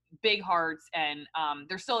people with big hearts, and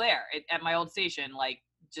they're still there at my old station, like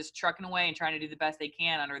just trucking away and trying to do the best they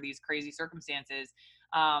can under these crazy circumstances.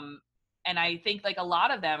 And I think like a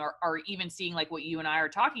lot of them are even seeing like what you and I are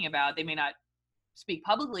talking about. They may not speak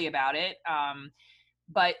publicly about it,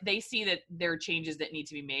 but they see that there are changes that need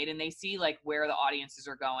to be made, and they see like where the audiences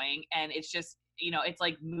are going. And it's just, it's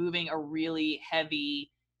like moving a really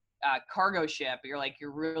heavy cargo ship.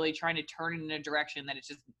 You're really trying to turn it in a direction that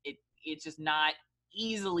it's just not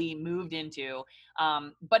easily moved into.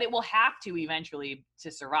 But it will have to eventually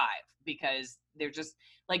to survive, because they're just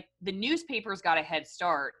like, the newspapers got a head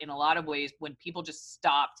start in a lot of ways when people just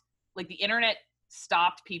stopped, like the internet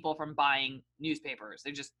stopped people from buying newspapers.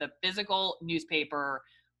 The physical newspaper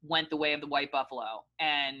went the way of the white buffalo.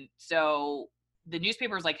 And so the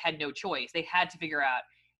newspapers like had no choice. They had to figure out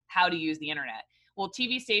how to use the internet. Well,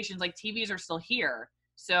 TV stations, like TVs are still here.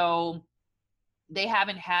 So they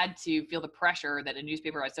haven't had to feel the pressure that a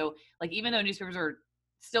newspaper has. So like, even though newspapers are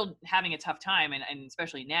still having a tough time, and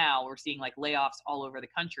especially now we're seeing like layoffs all over the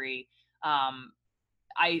country,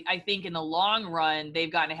 I think in the long run,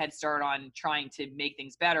 they've gotten a head start on trying to make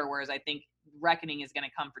things better. Whereas I think reckoning is going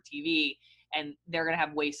to come for TV, and they're going to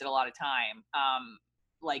have wasted a lot of time.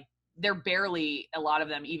 Like they're barely, a lot of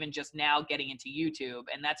them even just now getting into YouTube,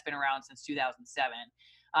 and that's been around since 2007.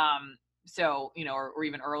 So, or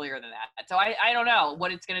even earlier than that. So I don't know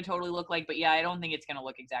what it's going to totally look like, but yeah, I don't think it's going to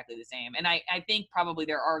look exactly the same. And I think probably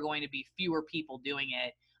there are going to be fewer people doing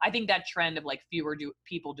it. I think that trend of like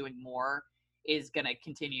people doing more is going to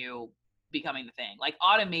continue becoming the thing. Like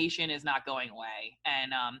automation is not going away.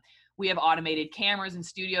 And we have automated cameras in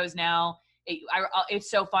studios now.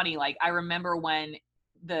 It's so funny. Like I remember when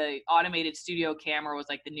the automated studio camera was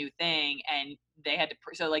like the new thing, and they had to,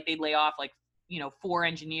 so like they'd lay off like, 4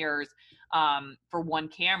 engineers for one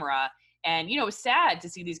camera. And, it was sad to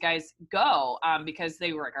see these guys go because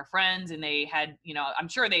they were like our friends, and they had, I'm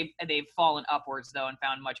sure they've fallen upwards though and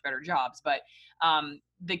found much better jobs. But I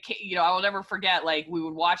will never forget, like we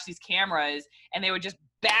would watch these cameras and they would just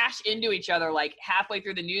bash into each other like halfway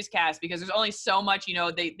through the newscast, because there's only so much,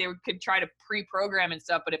 they could try to pre-program and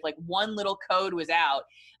stuff. But if like one little code was out,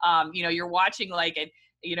 you're watching like it,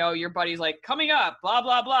 your buddy's like, coming up, blah,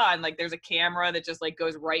 blah, blah. And like, there's a camera that just like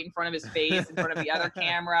goes right in front of his face in front of the other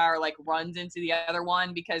camera, or like runs into the other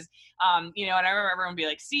one because, and I remember everyone be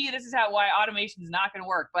like, see, this is why automation is not going to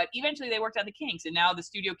work. But eventually they worked out the kinks, and now the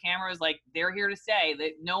studio cameras, like they're here to stay.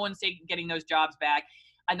 That no one's getting those jobs back.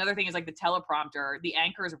 Another thing is like the teleprompter. The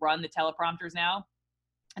anchors run the teleprompters now.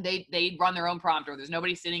 They run their own prompter. There's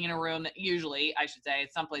nobody sitting in a room that, usually, I should say,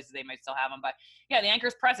 some places they might still have them, but yeah, the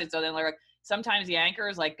anchors press it. So then they're like, sometimes the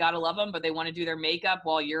anchors like gotta love them, but they want to do their makeup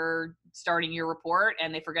while you're starting your report,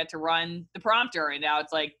 and they forget to run the prompter, and now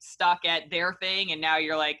it's like stuck at their thing, and now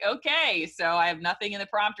you're like, okay, so I have nothing in the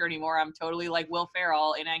prompter anymore. I'm totally like Will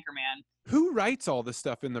Ferrell in Anchorman. Who writes all the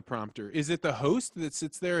stuff in the prompter? Is it the host that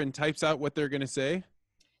sits there and types out what they're going to say?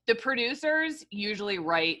 The producers usually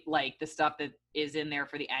write like the stuff that is in there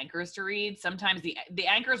for the anchors to read. Sometimes the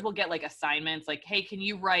anchors will get like assignments like, hey, can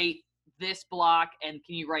you write this block, and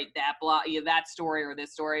can you write that block, that story or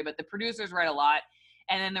this story? But the producers write a lot,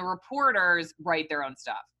 and then the reporters write their own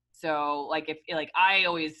stuff. So like if like I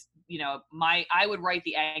always, I would write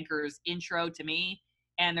the anchors intro to me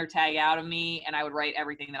and their tag out of me, and I would write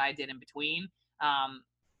everything that I did in between.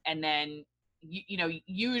 And then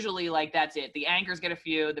usually like that's it. The anchors get a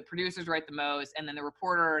few, the producers write the most, and then the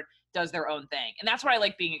reporter does their own thing. And that's what I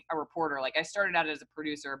like being a reporter. Like I started out as a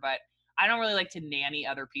producer, but I don't really like to nanny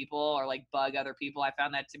other people or like bug other people. I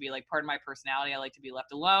found that to be like part of my personality. I like to be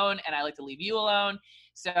left alone, and I like to leave you alone.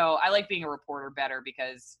 So I like being a reporter better,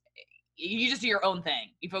 because you just do your own thing.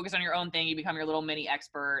 You focus on your own thing. You become your little mini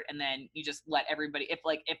expert, and then you just let everybody. If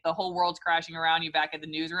the whole world's crashing around you back at the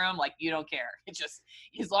newsroom, like you don't care. It's just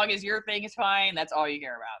as long as your thing is fine, that's all you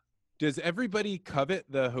care about. Does everybody covet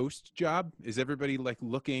the host job? Is everybody like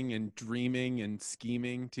looking and dreaming and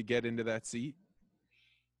scheming to get into that seat?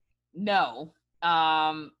 No.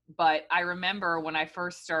 But I remember when I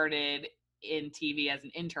first started in TV as an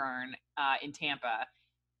intern in Tampa,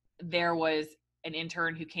 there was an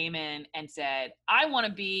intern who came in and said, I want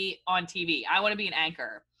to be on TV. I want to be an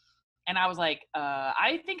anchor. And I was like,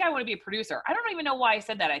 I think I want to be a producer. I don't even know why I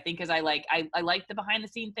said that. I think because I like the behind the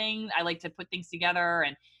scene thing. I like to put things together.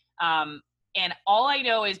 And all I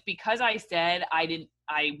know is because I said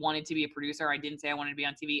I wanted to be a producer, I didn't say I wanted to be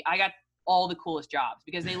on TV, I got all the coolest jobs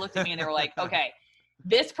because they looked at me and they were like, okay,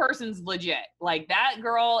 this person's legit. Like that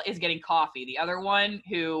girl is getting coffee. The other one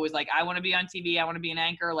who was like, I want to be on TV. I want to be an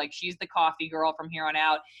anchor. Like she's the coffee girl from here on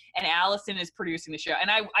out. And Alison is producing the show.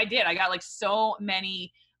 And I did, I got like so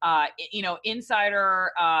many,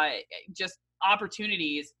 insider, just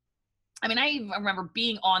opportunities. I mean, I remember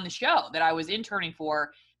being on the show that I was interning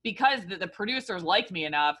for because the producers liked me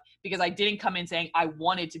enough because I didn't come in saying I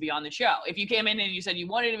wanted to be on the show. If you came in and you said you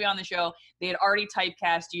wanted to be on the show, they had already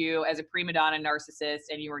typecast you as a prima donna narcissist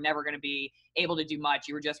and you were never going to be able to do much.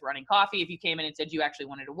 You were just running coffee. If you came in and said you actually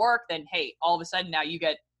wanted to work, then hey, all of a sudden now you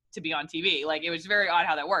get to be on TV. Like it was very odd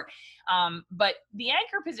how that worked. But the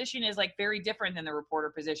anchor position is like very different than the reporter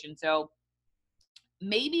position. So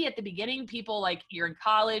maybe at the beginning, people like you're in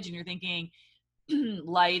college and you're thinking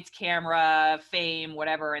lights, camera, fame,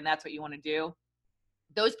 whatever, and that's what you want to do.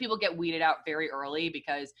 Those people get weeded out very early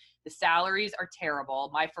because the salaries are terrible.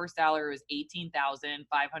 My first salary was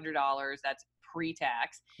 $18,500. That's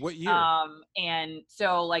pre-tax. What year? And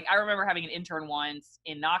so like I remember having an intern once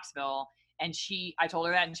in Knoxville, and I told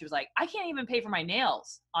her that, and she was like, I can't even pay for my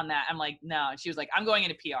nails on that. I'm like, no. And she was like, I'm going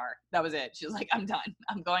into PR. That was it. She was like, I'm done.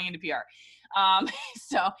 I'm going into PR.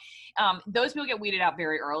 Those people get weeded out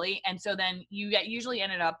very early. And so then you usually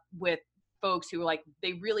ended up with folks who were like,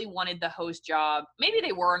 they really wanted the host job. Maybe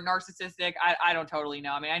they were narcissistic. I don't totally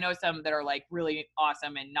know. I mean, I know some that are like really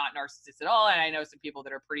awesome and not narcissists at all. And I know some people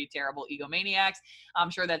that are pretty terrible egomaniacs. I'm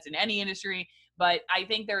sure that's in any industry. But I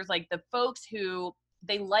think there's like the folks who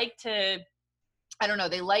they like to, I don't know,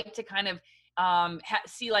 they like to kind of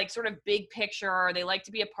see like sort of big picture. They like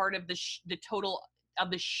to be a part of the total of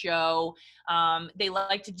the show. They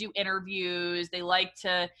like to do interviews. They like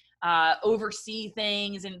to oversee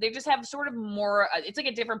things, and they just have sort of more, it's like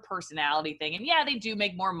a different personality thing. And yeah, they do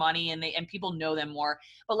make more money and people know them more.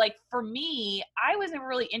 But like for me, I wasn't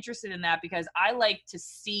really interested in that because I like to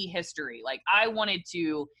see history. Like I wanted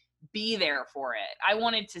to be there for it. I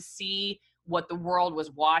wanted to see what the world was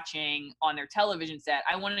watching on their television set.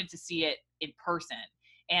 I wanted to see it in person.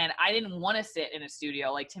 And I didn't want to sit in a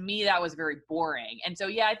studio. Like to me, that was very boring. And so,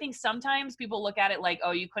 yeah, I think sometimes people look at it like,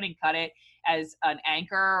 oh, you couldn't cut it as an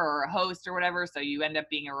anchor or a host or whatever. So you end up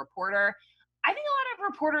being a reporter. I think a lot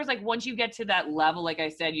of reporters, like once you get to that level, like I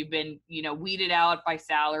said, you've been, weeded out by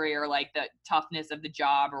salary or like the toughness of the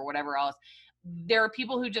job or whatever else. There are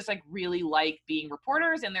people who just like really like being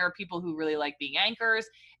reporters, and there are people who really like being anchors,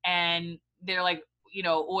 and they're like,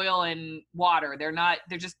 oil and water.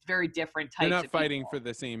 They're just very different types. They're not fighting for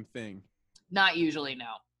the same thing. Not usually,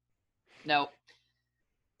 no. Nope.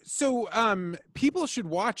 So people should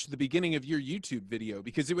watch the beginning of your YouTube video,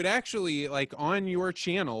 because it would actually, like on your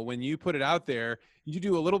channel, when you put it out there, you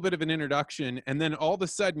do a little bit of an introduction, and then all of a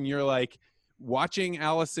sudden you're like watching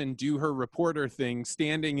Alison do her reporter thing,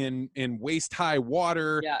 standing in waist-high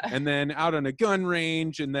water, yeah. And then out on a gun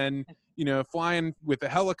range, and then, flying with a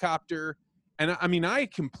helicopter. And I mean, I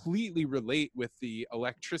completely relate with the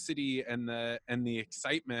electricity and the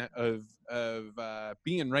excitement of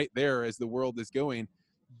being right there as the world is going.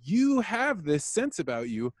 You have this sense about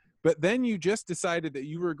you, but then you just decided that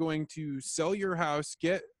you were going to sell your house,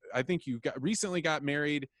 I think you recently got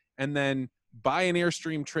married, and then buy an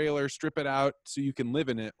Airstream trailer, strip it out so you can live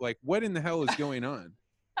in it. Like, what in the hell is going on?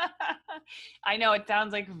 I know it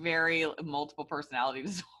sounds like very multiple personality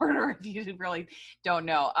disorder if you really don't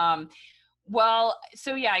know. Well,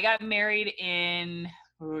 so yeah, I got married in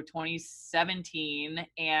 2017,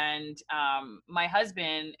 and my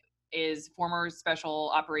husband is former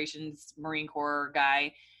special operations Marine Corps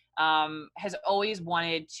guy, has always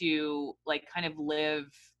wanted to like kind of live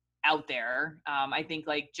out there. I think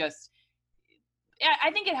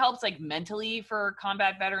I think it helps like mentally for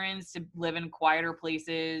combat veterans to live in quieter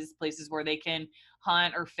places where they can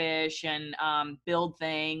hunt or fish and build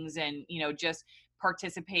things and, just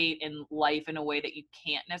participate in life in a way that you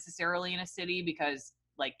can't necessarily in a city, because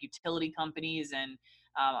like utility companies and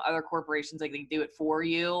other corporations, like they do it for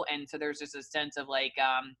you. And so there's just a sense of like,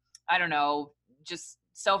 I don't know, just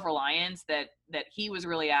self-reliance that he was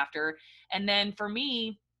really after. And then for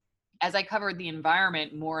me, as I covered the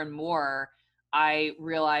environment more and more, I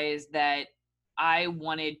realized that I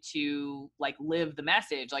wanted to like live the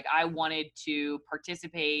message. Like I wanted to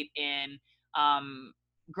participate in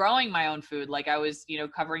growing my own food. Like I was,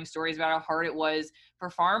 covering stories about how hard it was for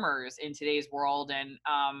farmers in today's world. And,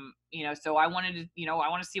 so I wanted to, I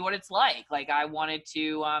want to see what it's like. Like I wanted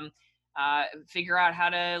to figure out how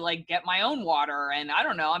to like get my own water. And I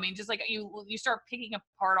don't know, I mean, just like you start picking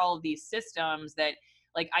apart all of these systems that,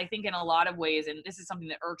 like, I think in a lot of ways, and this is something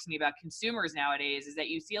that irks me about consumers nowadays, is that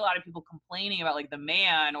you see a lot of people complaining about like the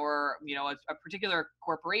man or, a particular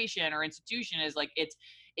corporation or institution is like, it's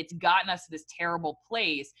gotten us to this terrible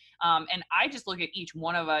place. And I just look at each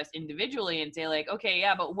one of us individually and say like, okay,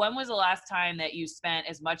 yeah, but when was the last time that you spent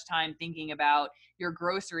as much time thinking about your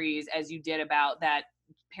groceries as you did about that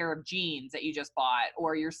pair of jeans that you just bought,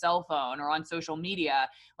 or your cell phone, or on social media?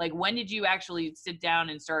 Like, when did you actually sit down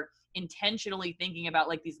and start intentionally thinking about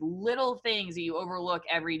like these little things that you overlook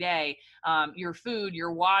every day? Your food,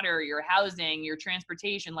 your water, your housing, your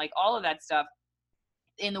transportation, like all of that stuff,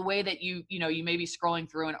 in the way that you may be scrolling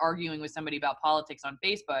through and arguing with somebody about politics on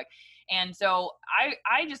Facebook. And so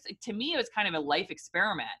I just, to me, it was kind of a life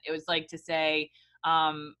experiment. It was like to say,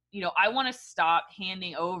 I want to stop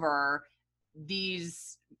handing over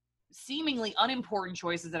these seemingly unimportant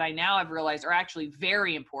choices that I now have realized are actually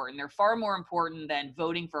very important. They're far more important than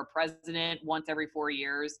voting for a president once every 4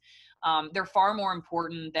 years. They're far more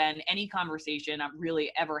important than any conversation I'm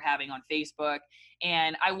really ever having on Facebook.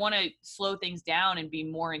 And I want to slow things down and be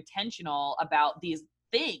more intentional about these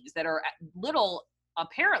things that are little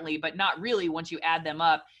apparently, but not really once you add them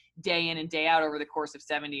up day in and day out over the course of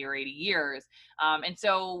 70 or 80 years. And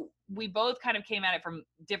so we both kind of came at it from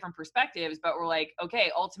different perspectives, but we're like, okay,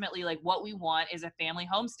 ultimately, like what we want is a family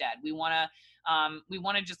homestead. We want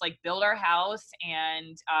to just like build our house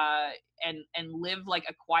and live like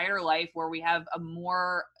a quieter life where we have a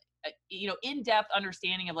more in-depth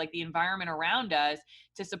understanding of like the environment around us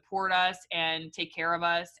to support us and take care of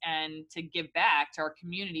us and to give back to our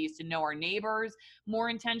communities, to know our neighbors more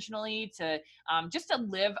intentionally, to just to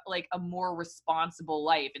live like a more responsible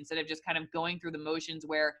life instead of just kind of going through the motions,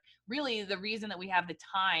 where really the reason that we have the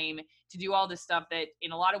time to do all this stuff that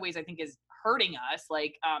in a lot of ways I think is hurting us,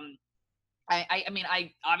 like I mean,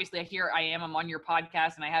 I'm on your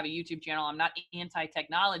podcast and I have a YouTube channel. I'm not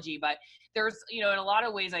anti-technology, but there's, in a lot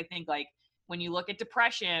of ways, I think like when you look at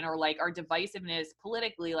depression or like our divisiveness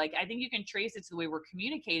politically, like I think you can trace it to the way we're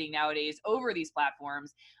communicating nowadays over these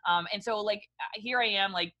platforms. And so like, here I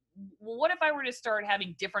am like, well, what if I were to start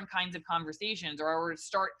having different kinds of conversations, or I were to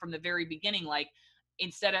start from the very beginning, like,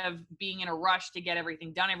 instead of being in a rush to get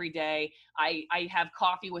everything done every day, I have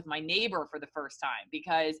coffee with my neighbor for the first time,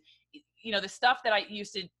 because the stuff that I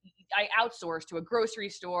outsource to a grocery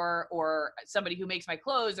store or somebody who makes my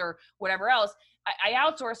clothes or whatever else. I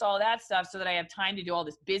outsource all that stuff so that I have time to do all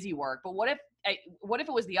this busy work. But what if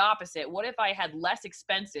it was the opposite? What if I had less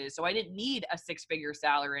expenses, so I didn't need a 6-figure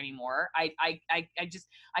salary anymore? I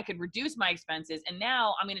could reduce my expenses, and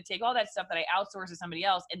now I'm going to take all that stuff that I outsource to somebody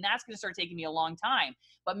else, and that's going to start taking me a long time.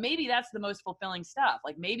 But maybe that's the most fulfilling stuff.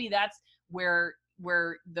 Like maybe that's where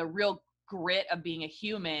the real grit of being a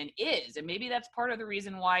human is. And maybe that's part of the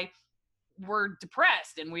reason why we're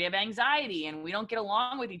depressed and we have anxiety and we don't get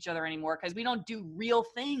along with each other anymore, because we don't do real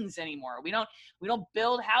things anymore. We don't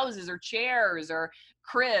build houses or chairs or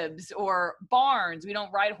cribs or barns. We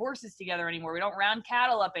don't ride horses together anymore. We don't round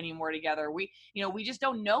cattle up anymore together. We just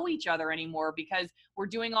don't know each other anymore because we're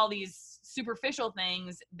doing all these superficial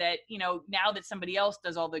things that, now that somebody else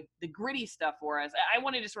does all the gritty stuff for us. I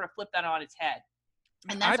wanted to sort of flip that on its head.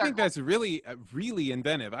 And I think that's really, really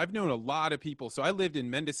inventive. I've known a lot of people. So I lived in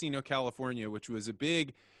Mendocino, California, which was a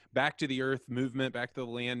big back to the earth movement, back to the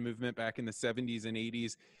land movement back in the 70s and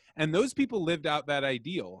 80s. And those people lived out that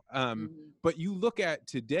ideal. But you look at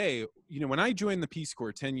today, when I joined the Peace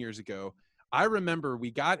Corps 10 years ago, I remember we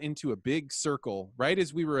got into a big circle right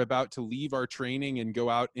as we were about to leave our training and go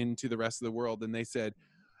out into the rest of the world. And they said,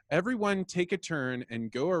 everyone take a turn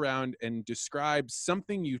and go around and describe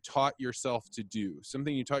something you taught yourself to do,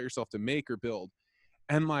 something you taught yourself to make or build.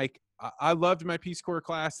 And like, I loved my Peace Corps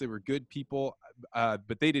class. They were good people,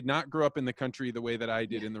 but they did not grow up in the country the way that I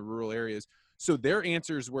did in the rural areas. So their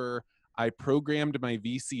answers were, I programmed my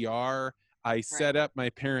VCR. I set up my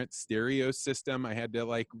parents' stereo system. I had to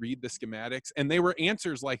like read the schematics, and they were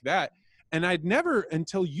answers like that. And I'd never,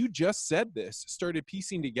 until you just said this, started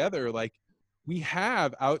piecing together like, we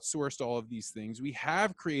have outsourced all of these things. We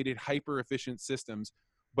have created hyper efficient systems,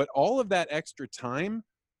 but all of that extra time,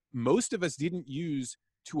 most of us didn't use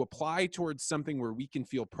to apply towards something where we can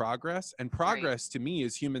feel progress. And Right. progress to me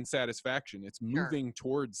is human satisfaction. It's Sure. moving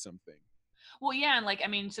towards something. Well, yeah, and like, I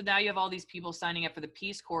mean, so now you have all these people signing up for the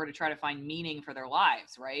Peace Corps to try to find meaning for their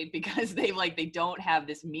lives, right? Because they don't have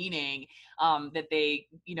this meaning that they,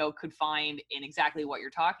 you know, could find in exactly what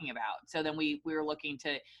you're talking about. So then we were looking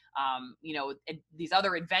to, you know, these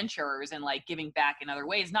other adventures and like giving back in other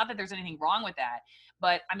ways. Not that there's anything wrong with that,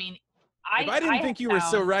 but I mean, If I didn't have think you were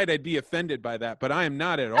so found, right, I'd be offended by that, but I am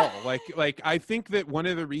not at all. Like I think that one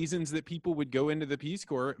of the reasons that people would go into the Peace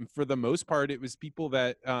Corps, and for the most part, it was people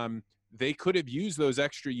that they could have used those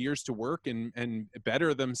extra years to work and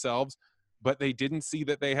better themselves, but they didn't see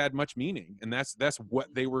that they had much meaning, and that's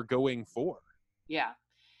what they were going for. yeah.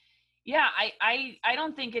 Yeah, I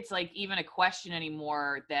don't think it's like even a question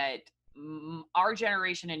anymore that our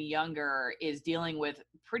generation and younger is dealing with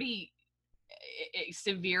pretty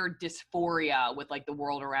severe dysphoria with like the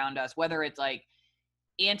world around us, whether it's like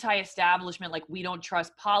anti-establishment, like we don't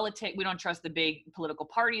trust politics, we don't trust the big political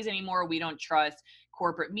parties anymore, we don't trust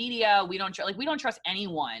corporate media, we don't trust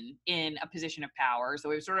anyone in a position of power. So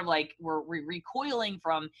we've sort of like we're recoiling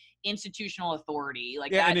from institutional authority,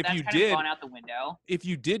 like Yeah, and that's kind of gone out the window. if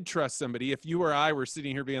you did trust somebody, if you or I were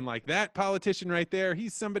sitting here being like, that politician right there,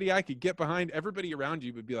 he's somebody I could get behind, everybody around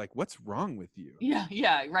you would be like, what's wrong with you?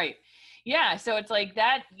 Yeah, right. Yeah, so it's like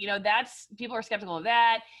that, you know, that's people are skeptical of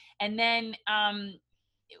that. And then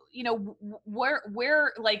you know,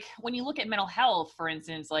 where like when you look at mental health, for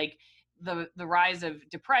instance, like the rise of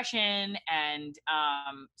depression and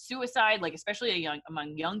suicide, like especially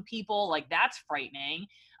among young people, like that's frightening.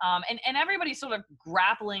 And everybody's sort of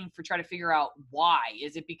grappling for try to figure out why.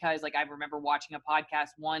 Is it because, like, I remember watching a podcast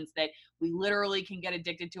once that we literally can get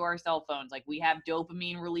addicted to our cell phones. Like we have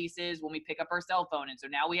dopamine releases when we pick up our cell phone, and so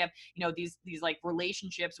now we have, you know, these like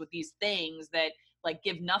relationships with these things that like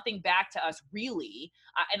give nothing back to us really.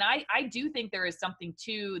 And I do think there is something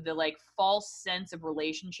to the like false sense of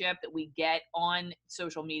relationship that we get on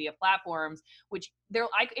social media platforms, which they're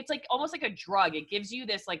like, it's like almost like a drug. It gives you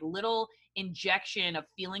this like little injection of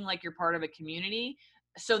feeling like you're part of a community,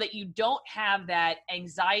 so that you don't have that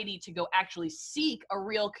anxiety to go actually seek a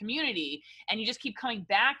real community, and you just keep coming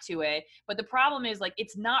back to it. But the problem is, like,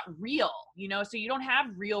 it's not real, you know, so you don't have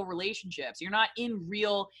real relationships. You're not in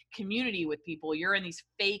real community with people. You're in these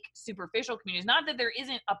fake superficial communities. Not that there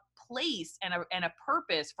isn't a place and a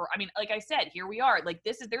purpose for, I mean, like I said, here we are, like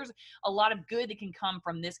there's a lot of good that can come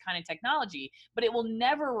from this kind of technology, but it will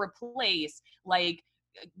never replace like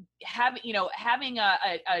having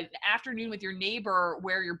an afternoon with your neighbor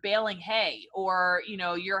where you're baling hay, or you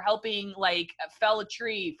know, you're helping like fell a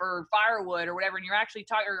tree for firewood or whatever, and you're actually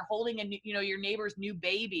talking or holding your neighbor's new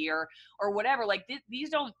baby or whatever. Like these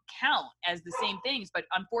don't count as the same things, but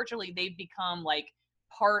unfortunately they've become like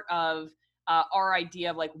part of our idea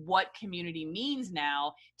of like what community means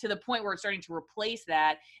now, to the point where it's starting to replace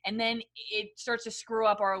that. And then it starts to screw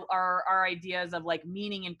up our ideas of like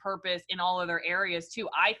meaning and purpose in all other areas too,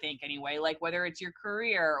 I think, anyway, like whether it's your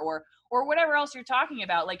career or whatever else you're talking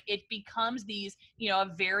about. Like it becomes these, you know,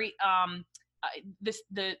 a very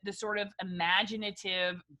the sort of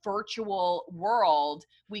imaginative virtual world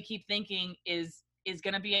we keep thinking is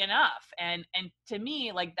going to be enough. And to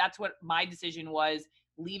me, like that's what my decision was,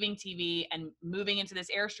 leaving TV and moving into this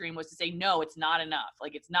Airstream, was to say, no, it's not enough.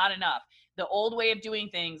 Like it's not enough. The old way of doing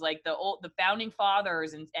things, like the founding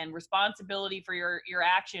fathers and responsibility for your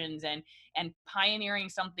actions and pioneering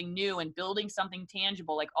something new and building something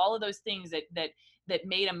tangible, like all of those things that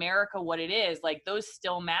made America what it is, like those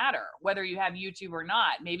still matter, whether you have YouTube or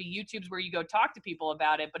not. Maybe YouTube's where you go talk to people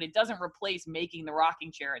about it, but it doesn't replace making the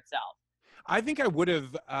rocking chair itself. I think I would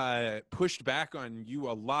have pushed back on you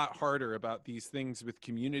a lot harder about these things with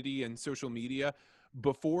community and social media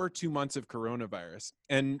before 2 months of coronavirus.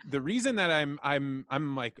 And the reason that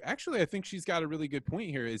I'm like, actually, I think she's got a really good point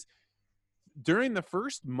here, is during the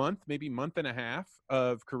first month, maybe month and a half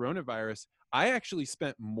of coronavirus, I actually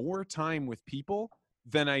spent more time with people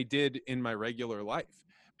than I did in my regular life,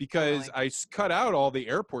 because Totally. I cut out all the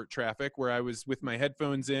airport traffic where I was with my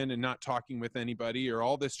headphones in and not talking with anybody, or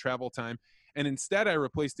all this travel time. And instead I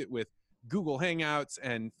replaced it with Google Hangouts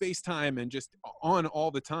and FaceTime and just on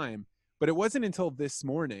all the time. But it wasn't until this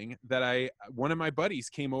morning that one of my buddies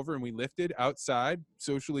came over and we lifted outside,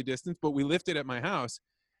 socially distanced, but we lifted at my house.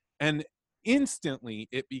 And instantly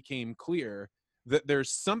it became clear that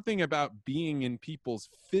there's something about being in people's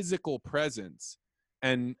physical presence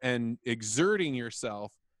and exerting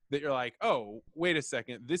yourself, that you're like, oh, wait a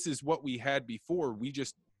second, this is what we had before. We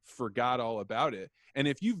just forgot all about it. And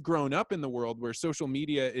if you've grown up in the world where social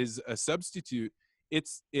media is a substitute,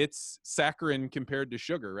 it's saccharin compared to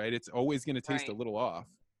sugar, right? It's always going to taste a Right. little off.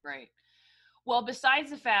 Right. Well,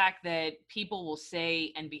 besides the fact that people will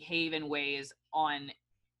say and behave in ways on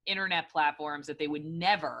internet platforms that they would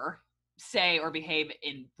never say or behave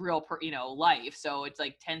in real, life. So it's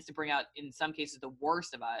like tends to bring out, in some cases, the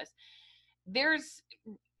worst of us. There's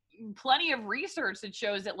plenty of research that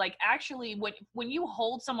shows that, like, actually when you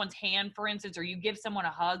hold someone's hand, for instance, or you give someone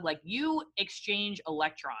a hug, like, you exchange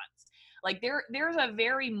electrons. Like, there's a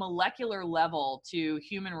very molecular level to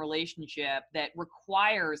human relationship that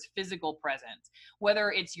requires physical presence,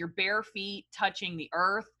 whether it's your bare feet touching the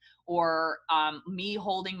earth or me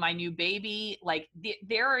holding my new baby. Like,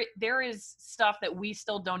 there is stuff that we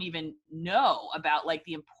still don't even know about, like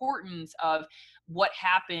the importance of what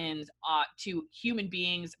happens to human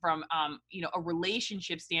beings from a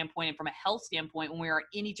relationship standpoint and from a health standpoint when we are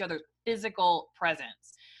in each other's physical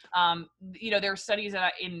presence. There are studies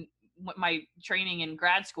that in my training in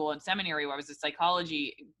grad school and seminary, where I was a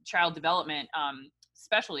psychology child development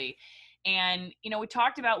specialty, and we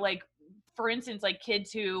talked about, like, for instance, like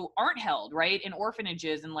kids who aren't held, right, in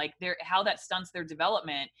orphanages, and like how that stunts their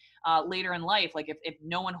development later in life. Like, if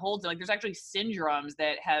no one holds it, like, there's actually syndromes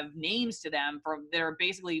that have names to them that are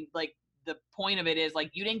basically, like, the point of it is, like,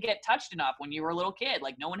 you didn't get touched enough when you were a little kid,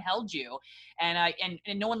 like no one held you, and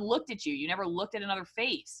no one looked at you. You never looked at another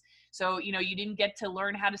face. So, you didn't get to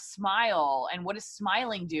learn how to smile, and what does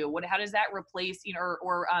smiling do? How does that replace, or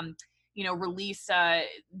release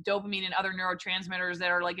dopamine and other neurotransmitters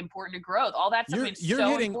that are, like, important to growth. All that stuff is You're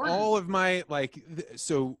so hitting important. all of my, like,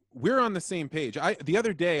 so we're on the same page. The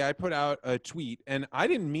other day I put out a tweet, and I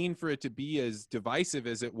didn't mean for it to be as divisive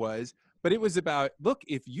as it was, but it was about, look,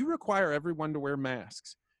 if you require everyone to wear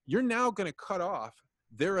masks, you're now going to cut off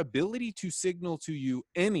their ability to signal to you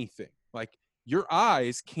anything. Like, your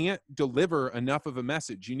eyes can't deliver enough of a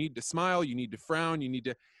message. You need to smile, you need to frown, you need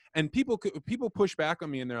to, and people push back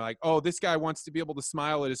on me, and they're like, oh, this guy wants to be able to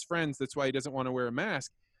smile at his friends, that's why he doesn't want to wear a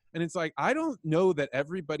mask. And it's like, I don't know that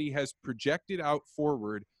everybody has projected out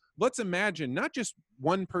forward. Let's imagine not just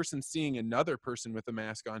one person seeing another person with a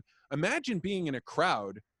mask on. Imagine being in a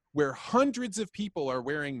crowd where hundreds of people are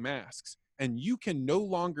wearing masks and you can no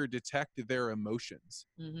longer detect their emotions.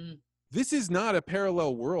 Mm-hmm. This is not a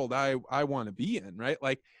parallel world I want to be in, right?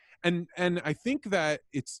 Like, and I think that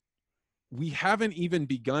we haven't even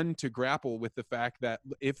begun to grapple with the fact that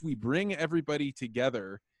if we bring everybody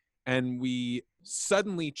together and we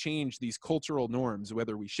suddenly change these cultural norms,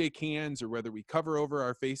 whether we shake hands or whether we cover over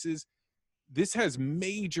our faces, this has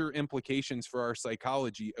major implications for our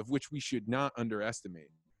psychology, of which we should not underestimate.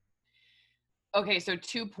 Okay, so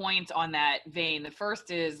 2 points on that vein. The first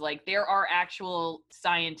is, like, there are actual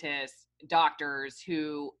scientists, doctors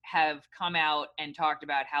who have come out and talked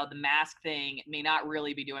about how the mask thing may not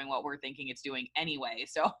really be doing what we're thinking it's doing anyway.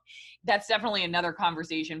 So that's definitely another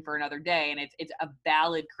conversation for another day, and it's a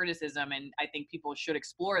valid criticism, and I think people should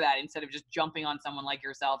explore that instead of just jumping on someone like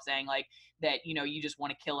yourself saying, like, that you just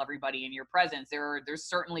want to kill everybody in your presence. There's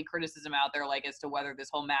certainly criticism out there, like, as to whether this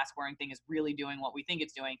whole mask wearing thing is really doing what we think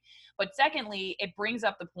it's doing. But secondly, it brings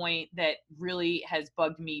up the point that really has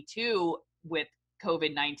bugged me too with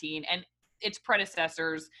COVID-19 and its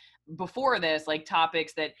predecessors before this, like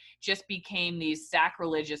topics that just became these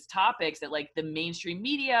sacrilegious topics that, like, the mainstream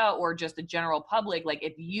media or just the general public, like,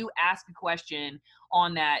 if you ask a question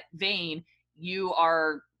on that vein, you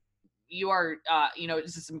are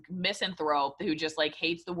just some misanthrope who just, like,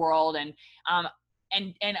 hates the world. And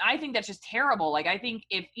I think that's just terrible. Like, I think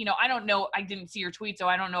if, I don't know, I didn't see your tweet, so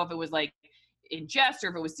I don't know if it was, like, in jest or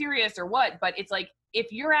if it was serious or what, but it's like, if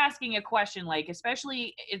you're asking a question, like,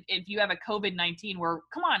 especially if you have a COVID-19 where,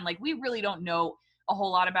 come on, like, we really don't know a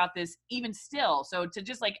whole lot about this even still. So to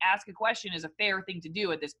just, like, ask a question is a fair thing to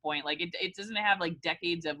do at this point. Like, it doesn't have, like,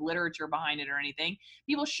 decades of literature behind it or anything.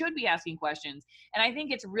 People should be asking questions. And I think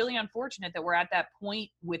it's really unfortunate that we're at that point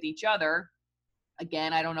with each other.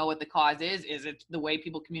 Again, I don't know what the cause is. Is it the way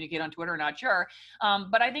people communicate on Twitter? Not sure.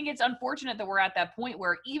 But I think it's unfortunate that we're at that point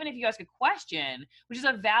where even if you ask a question, which is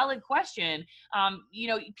a valid question,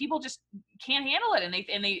 people just can't handle it,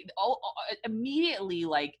 and they immediately,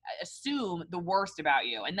 like, assume the worst about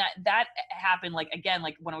you. And that happened, like, again,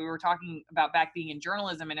 like when we were talking about back being in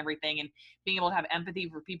journalism and everything, and being able to have empathy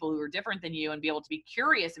for people who are different than you and be able to be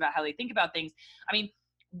curious about how they think about things. I mean,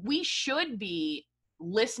 we should be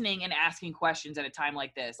listening and asking questions at a time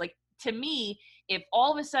like this. Like, to me, if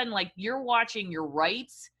all of a sudden, like, you're watching your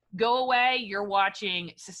rights go away, you're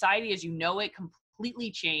watching society as you know it completely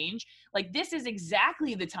change, like, this is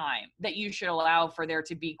exactly the time that you should allow for there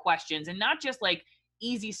to be questions, and not just, like,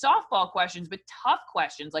 easy softball questions, but tough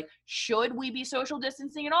questions like, should we be social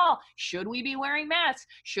distancing at all? Should we be wearing masks?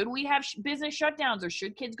 Should we have business shutdowns, or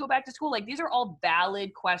should kids go back to school? Like, these are all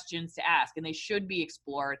valid questions to ask, and they should be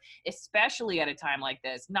explored, especially at a time like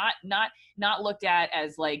this. Not looked at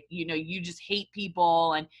as like, you just hate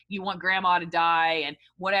people and you want grandma to die and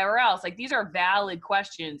whatever else. Like, these are valid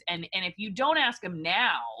questions, and if you don't ask them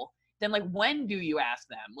now, then like, when do you ask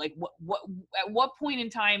them? Like, at what point in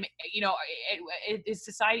time, is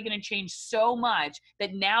society going to change so much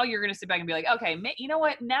that now you're going to sit back and be like, okay, you know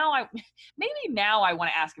what? Maybe now I want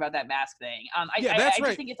to ask about that mask thing. I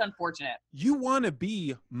just think it's unfortunate. You want to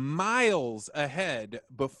be miles ahead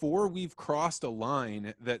before we've crossed a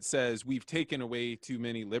line that says we've taken away too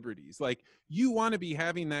many liberties. Like, you want to be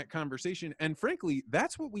having that conversation. And frankly,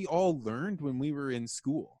 that's what we all learned when we were in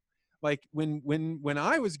school. Like, when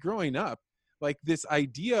I was growing up, like, this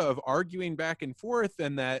idea of arguing back and forth,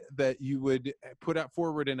 and that you would put out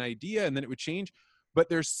forward an idea and then it would change. But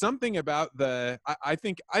there's something about I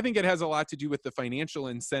think it has a lot to do with the financial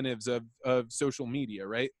incentives of social media,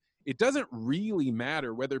 right? It doesn't really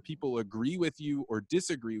matter whether people agree with you or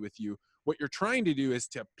disagree with you. What you're trying to do is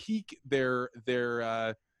to pique their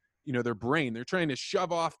brain. They're trying to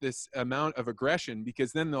shove off this amount of aggression,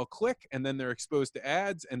 because then they'll click, and then they're exposed to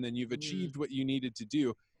ads, and then you've achieved what you needed to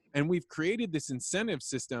do. And we've created this incentive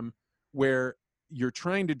system where you're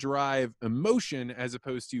trying to drive emotion as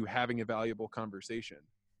opposed to having a valuable conversation.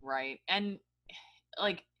 Right. And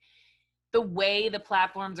like, the way the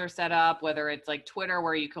platforms are set up, whether it's like Twitter,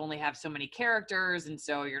 where you can only have so many characters, and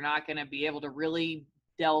so you're not going to be able to really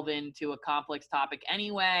delve into a complex topic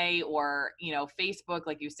anyway, or Facebook,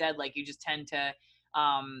 like you said, like, you just tend to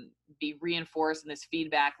be reinforced in this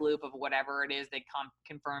feedback loop of whatever it is that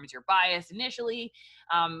confirms your bias initially.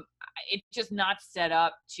 It's just not set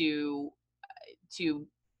up to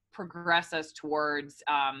progress us towards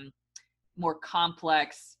more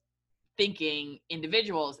complex thinking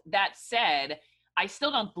individuals. That said, I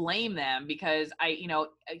still don't blame them, because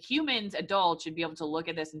humans, adults, should be able to look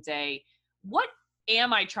at this and say, what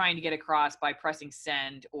am I trying to get across by pressing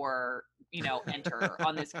send or enter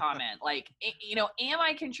on this comment? Like, am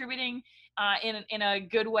I contributing in a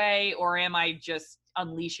good way, or am I just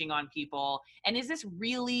unleashing on people? And is this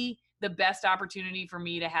really the best opportunity for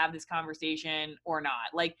me to have this conversation or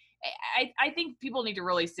not? Like, I think people need to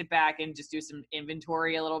really sit back and just do some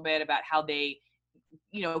inventory a little bit about how they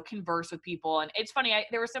converse with people. And it's funny,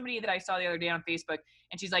 there was somebody that I saw the other day on Facebook,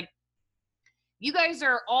 and she's like, you guys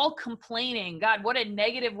are all complaining. God, what a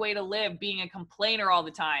negative way to live, being a complainer all the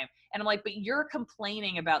time. And I'm like, but you're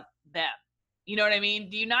complaining about them. You know what I mean?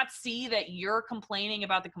 Do you not see that you're complaining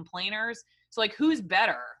about the complainers? So like, who's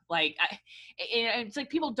better? Like, it's like,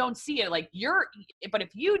 people don't see it. Like, but if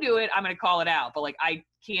you do it, I'm going to call it out. But like, I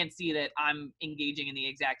can't see that I'm engaging in the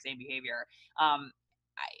exact same behavior.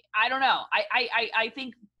 I don't know. I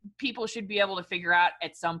think people should be able to figure out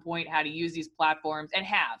at some point how to use these platforms, and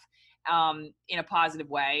have, in a positive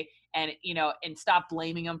way, and and stop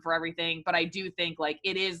blaming them for everything. But I do think, like,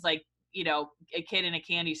 it is like, a kid in a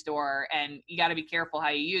candy store, and you got to be careful how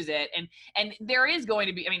you use it. And there is going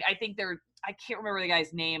to be, I think I can't remember the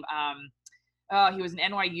guy's name. He was an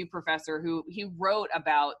NYU professor who he wrote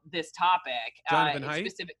about this topic. Jonathan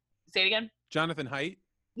Haidt? Say it again. Jonathan Haidt?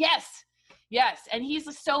 Yes. And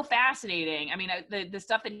he's so fascinating. The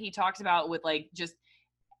stuff that he talks about with, like, just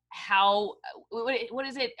how, what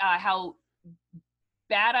is it? How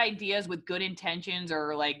bad ideas with good intentions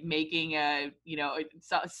are like making a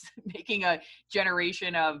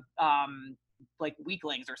generation of like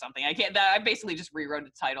weaklings or something. I basically just rewrote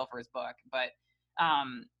the title for his book, but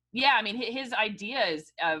his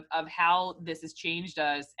ideas of how this has changed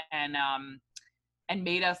us and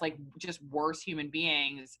made us like just worse human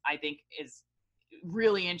beings, I think is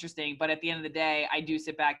really interesting. But at the end of the day, I do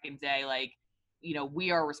sit back and say, like, we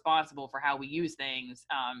are responsible for how we use things.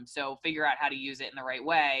 So figure out how to use it in the right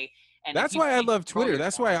way. And that's why I love Twitter.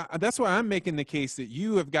 That's why I'm making the case that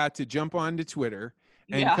you have got to jump onto Twitter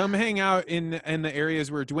and come hang out in the areas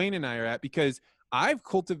where Dwayne and I are at, because I've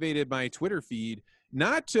cultivated my Twitter feed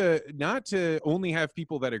not to only have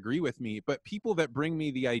people that agree with me, but people that bring me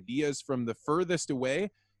the ideas from the furthest away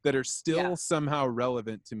that are still somehow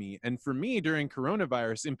relevant to me. And for me, during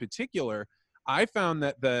coronavirus in particular, I found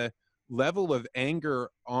that the level of anger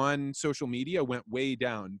on social media went way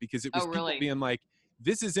down, because it was people being like,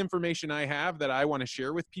 this is information I have that I want to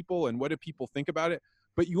share with people, and what do people think about it?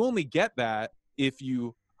 But you only get that if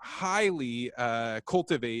you highly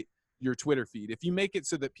cultivate your Twitter feed. If you make it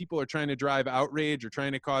so that people are trying to drive outrage or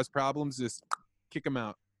trying to cause problems, just kick them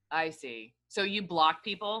out. I see. So you block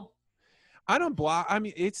people? I don't block. I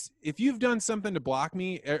mean, if you've done something to block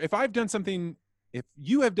me, if I've done something, if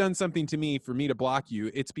you have done something to me for me to block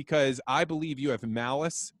you, it's because I believe you have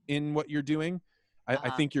malice in what you're doing. I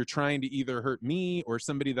think you're trying to either hurt me or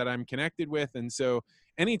somebody that I'm connected with. And so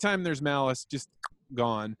anytime there's malice, just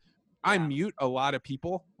gone. I mute a lot of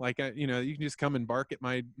people. Like, you know, you can just come and bark at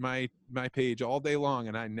my page all day long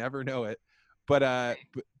and I never know it. But,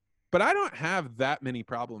 but I don't have that many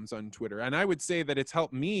problems on Twitter. And I would say that it's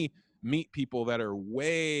helped me meet people that are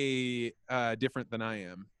way different than I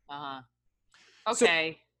am.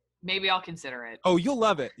 Okay. So, maybe I'll consider it. Oh, you'll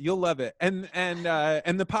love it. You'll love it. And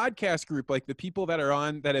the podcast group, like the people that are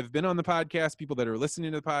on, that have been on the podcast, people that are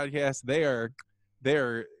listening to the podcast,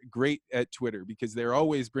 they're great at Twitter because they're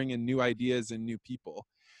always bringing new ideas and new people.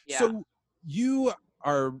 Yeah. So you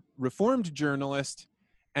are a Reformed journalist,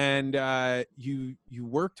 and you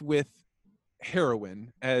worked with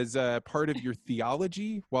heroin as a part of your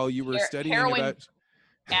theology while you were studying about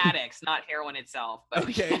addicts, not heroin itself. But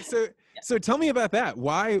okay, so tell me about that.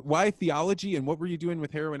 Why theology, and what were you doing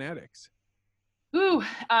with heroin addicts?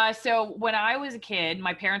 So when I was a kid,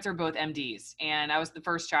 my parents are both MDs, and I was the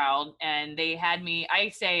first child, and they had me. I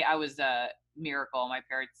say I was a miracle. My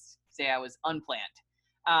parents say I was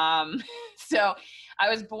unplanned. So I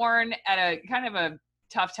was born at a kind of a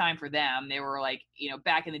tough time for them. They were like, you know,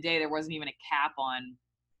 back in the day, there wasn't even a cap on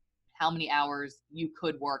how many hours you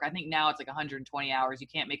could work. I think now it's like 120 hours. You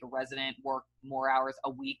can't make a resident work more hours a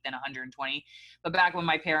week than 120. But back when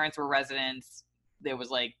my parents were residents, there was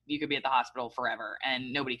like, you could be at the hospital forever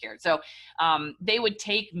and nobody cared. So they would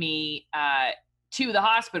take me to the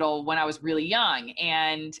hospital when I was really young,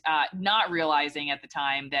 and not realizing at the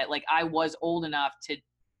time that like I was old enough to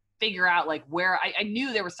figure out like where I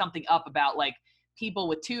knew there was something up about like people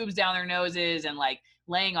with tubes down their noses and like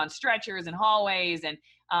laying on stretchers in hallways. And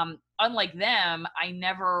unlike them, I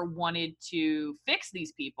never wanted to fix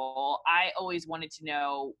these people. I always wanted to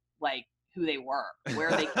know like who they were,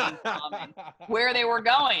 where they came from, and where they were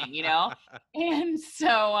going, you know? And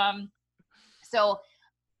so, so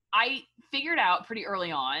I figured out pretty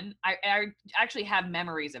early on, I actually have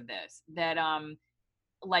memories of this, that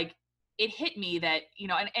like it hit me that, you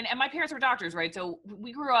know, and my parents were doctors, right? So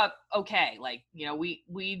we grew up okay. Like, you know,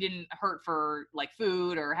 we didn't hurt for like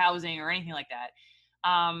food or housing or anything like that.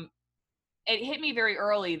 It hit me very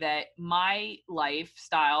early that my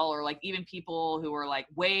lifestyle, or like even people who were like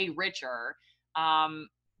way richer,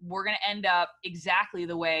 were going to end up exactly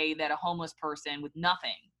the way that a homeless person with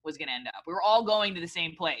nothing was going to end up. We were all going to the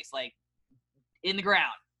same place, like in the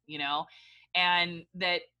ground, you know, and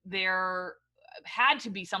that there had to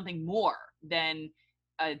be something more than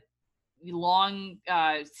a long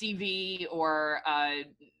CV or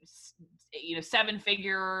you know,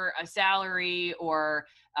 7-figure salary, or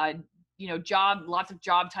you know, lots of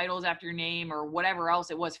job titles after your name, or whatever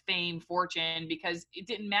else it was, fame, fortune, because it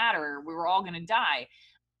didn't matter. We were all going to die.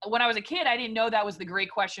 When I was a kid, I didn't know that was the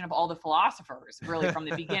great question of all the philosophers, really, from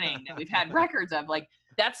the beginning, that we've had records of. Like,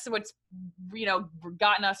 that's what's, you know,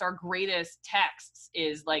 gotten us our greatest texts,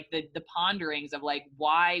 is like the ponderings of like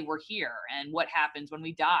why we're here and what happens when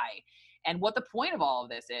we die and what the point of all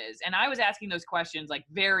of this is. And I was asking those questions like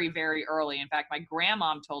very, very early. In fact, my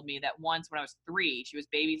grandmom told me that once when I was 3, she was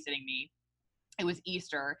babysitting me. It was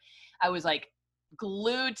Easter. I was like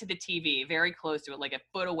glued to the TV, very close to it, like a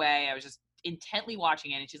foot away. I was just intently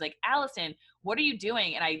watching it. And she's like, "Allison, what are you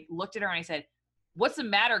doing?" And I looked at her and I said, "What's the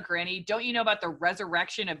matter, Granny? Don't you know about the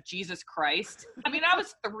resurrection of Jesus Christ?" I mean, I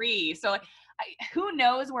was 3. So like, who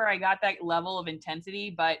knows where I got that level of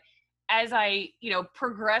intensity. But as I, you know,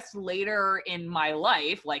 progressed later in my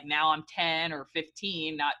life, like now I'm 10 or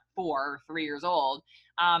 15, not 4 or 3 years old,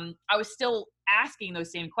 I was still asking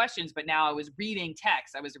those same questions, but now I was reading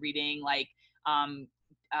texts. I was reading like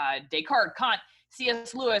Descartes, Kant,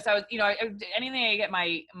 C.S. Lewis. I was, you know, anything I get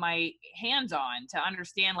my hands on to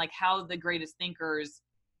understand like how the greatest thinkers,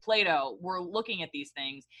 Plato, were looking at these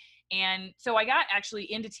things. And so I got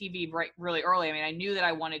actually into TV really early. I mean, I knew that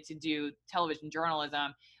I wanted to do television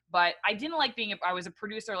journalism, but I didn't like I was a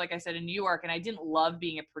producer, like I said, in New York, and I didn't love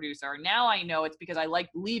being a producer. Now I know it's because I like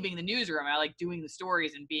leaving the newsroom. I like doing the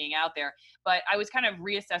stories and being out there. But I was kind of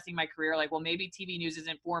reassessing my career, like, well, maybe TV news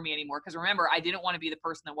isn't for me anymore. Because remember, I didn't want to be the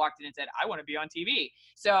person that walked in and said, "I want to be on TV."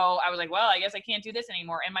 So I was like, well, I guess I can't do this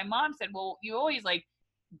anymore. And my mom said, "Well, you always like,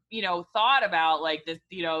 you know, thought about like this,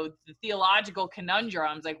 you know, the theological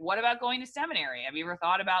conundrums. Like, what about going to seminary? Have you ever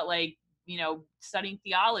thought about like, you know, studying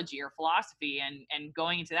theology or philosophy and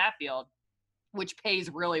going into that field, which pays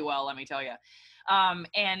really well, let me tell you."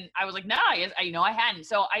 And I was like, "Nah, I hadn't."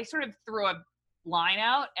 So I sort of threw a line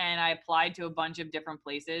out and I applied to a bunch of different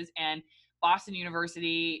places. And Boston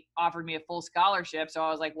University offered me a full scholarship. So I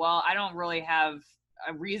was like, well, I don't really have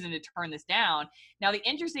a reason to turn this down. Now, the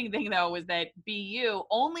interesting thing though was that BU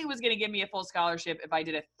only was going to give me a full scholarship if I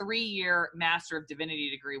did a 3-year Master of Divinity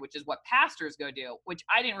degree, which is what pastors go do, which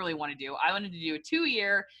I didn't really want to do. I wanted to do a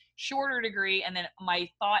 2-year shorter degree. And then my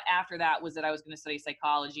thought after that was that I was going to study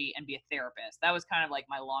psychology and be a therapist. That was kind of like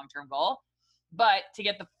my long-term goal. But to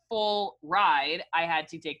get the full ride, I had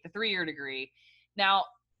to take the 3-year degree. Now,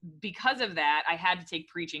 because of that, I had to take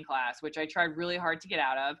preaching class, which I tried really hard to get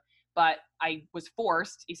out of. But I was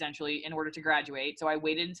forced essentially in order to graduate. So I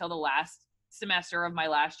waited until the last semester of my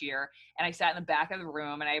last year, and I sat in the back of the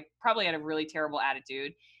room, and I probably had a really terrible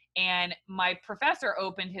attitude. And my professor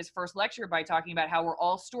opened his first lecture by talking about how we're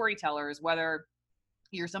all storytellers, whether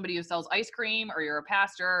you're somebody who sells ice cream or you're a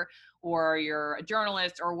pastor or you're a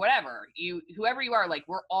journalist or whatever, whoever you are, like,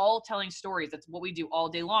 we're all telling stories. That's what we do all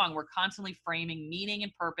day long. We're constantly framing meaning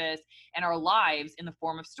and purpose and our lives in the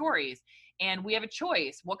form of stories. And we have a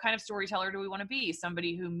choice. What kind of storyteller do we want to be?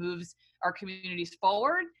 Somebody who moves our communities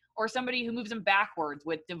forward, or somebody who moves them backwards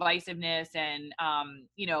with divisiveness and,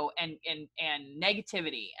 and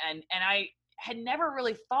negativity. And I had never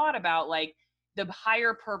really thought about like the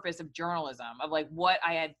higher purpose of journalism, of like what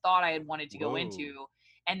I had thought I had wanted to go into.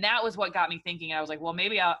 And that was what got me thinking. And I was like, well,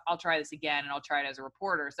 maybe I'll try this again, and I'll try it as a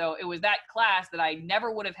reporter. So it was that class that I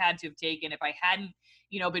never would have had to have taken if I hadn't,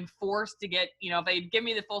 been forced to get, if they'd give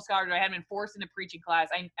me the full scholarship, I hadn't been forced into preaching class,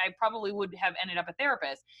 I probably would have ended up a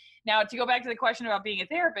therapist. Now, to go back to the question about being a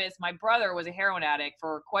therapist, my brother was a heroin addict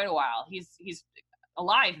for quite a while. He's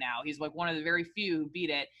alive now. He's like one of the very few who beat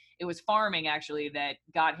it. It was farming actually that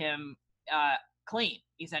got him clean,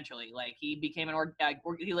 essentially. Like he became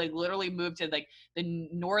he like literally moved to like the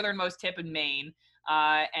northernmost tip in Maine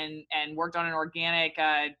and worked on an organic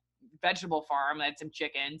vegetable farm that had some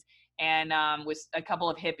chickens, and was a couple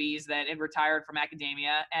of hippies that had retired from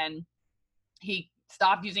academia, and he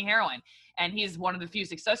stopped using heroin. And he's one of the few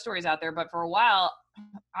success stories out there. But for a while,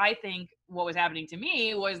 I think what was happening to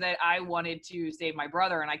me was that I wanted to save my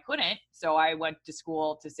brother and I couldn't. So I went to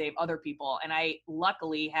school to save other people. And I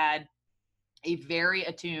luckily had a very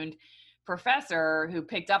attuned professor who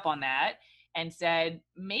picked up on that and said,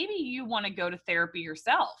 maybe you want to go to therapy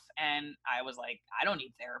yourself. And I was like, I don't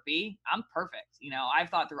need therapy. I'm perfect. I've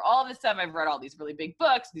thought through all this stuff. I've read all these really big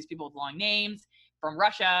books, these people with long names from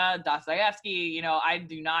Russia, Dostoevsky. I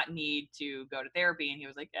do not need to go to therapy. And he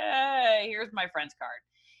was like, hey, here's my friend's card.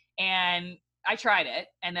 And I tried it.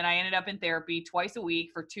 And then I ended up in therapy twice a week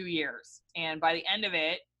for 2 years. And by the end of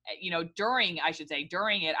it, during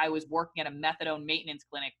it, I was working at a methadone maintenance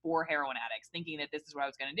clinic for heroin addicts, thinking that this is what I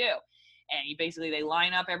was going to do. And they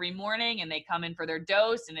line up every morning and they come in for their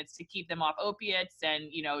dose, and it's to keep them off opiates and,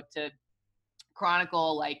 to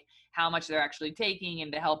chronicle like how much they're actually taking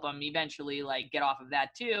and to help them eventually like get off of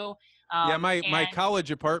that too. My college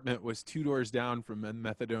apartment was 2 doors down from a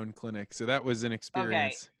methadone clinic. So that was an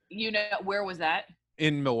experience. Okay. Where was that?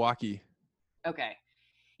 In Milwaukee. Okay.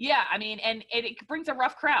 Yeah, I mean, and it brings a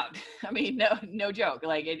rough crowd. I mean, no joke.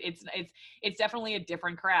 Like it's definitely a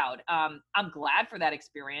different crowd. I'm glad for that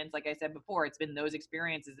experience. Like I said before, it's been those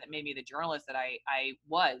experiences that made me the journalist that I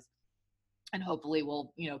was, and hopefully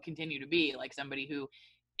will, continue to be, like somebody who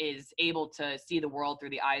is able to see the world through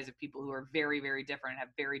the eyes of people who are very, very different and have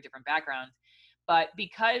very different backgrounds. But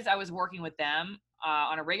because I was working with them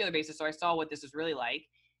on a regular basis, so I saw what this was really like.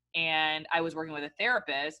 And I was working with a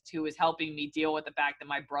therapist who was helping me deal with the fact that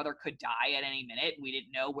my brother could die at any minute. We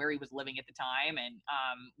didn't know where he was living at the time, and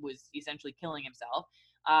was essentially killing himself.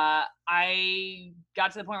 I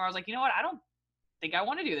got to the point where I was like, you know what? I don't think I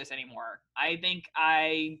want to do this anymore. I think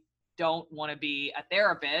I don't want to be a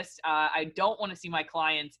therapist. I don't want to see my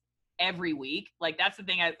clients every week. Like that's the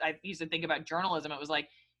thing I used to think about journalism. It was like,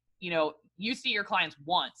 you see your clients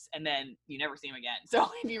once and then you never see them again. So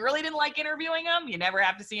if you really didn't like interviewing them, you never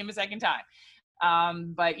have to see them a second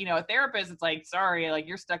time. But a therapist, it's like, sorry, like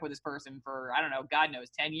you're stuck with this person for, I don't know, God knows,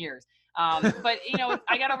 10 years. But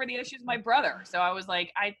I got over the issues with my brother. So I was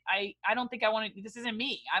like, I don't think I want to, this isn't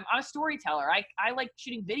me. I'm a storyteller. I like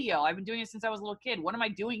shooting video. I've been doing it since I was a little kid. What am I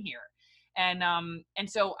doing here? And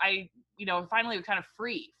so I, finally was kind of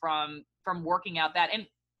free from working out that. And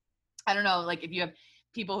I don't know, like if you have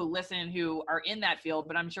people who listen who are in that field,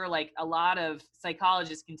 but I'm sure like a lot of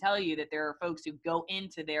psychologists can tell you that there are folks who go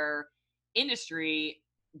into their industry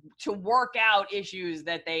to work out issues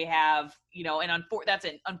that they have, and that's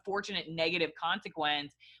an unfortunate negative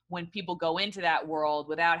consequence when people go into that world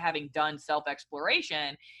without having done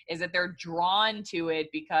self-exploration, is that they're drawn to it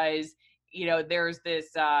because, there's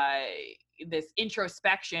this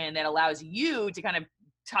introspection that allows you to kind of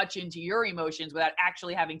touch into your emotions without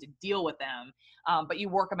actually having to deal with them. But you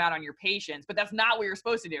work them out on your patients. But that's not what you're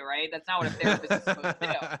supposed to do, right? That's not what a therapist is supposed to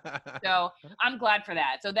do. So I'm glad for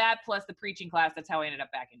that. So that plus the preaching class, that's how I ended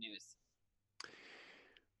up back in news.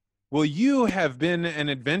 Well, you have been an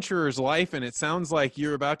adventurer's life, and it sounds like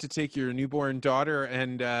you're about to take your newborn daughter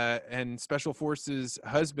and special forces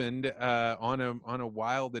husband on a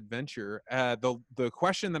wild adventure. The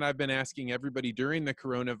question that I've been asking everybody during the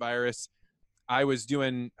coronavirus, I was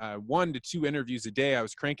doing 1 to 2 interviews a day. I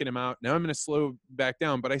was cranking them out. Now I'm going to slow back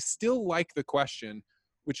down, but I still like the question,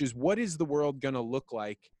 which is, what is the world going to look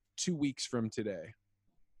like 2 weeks from today?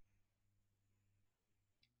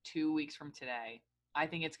 2 weeks from today. I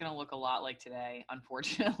think it's going to look a lot like today,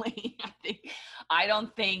 unfortunately. I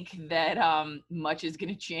don't think that much is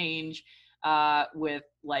going to change with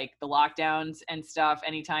like the lockdowns and stuff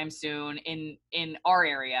anytime soon in our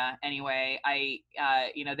area. Anyway,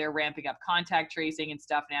 they're ramping up contact tracing and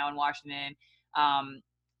stuff now in Washington.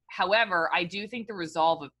 However, I do think the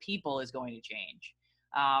resolve of people is going to change.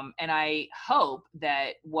 And I hope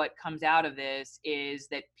that what comes out of this is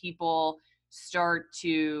that people start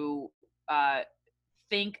to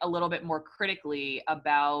think a little bit more critically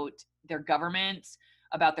about their governments,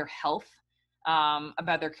 about their health,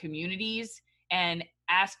 about their communities, and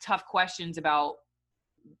ask tough questions about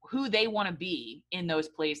who they want to be in those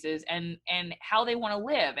places and how they want to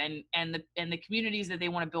live and the communities that they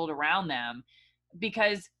want to build around them.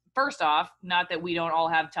 Because first off, not that we don't all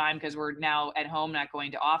have time because we're now at home, not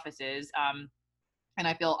going to offices. And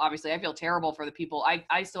I feel terrible for the people.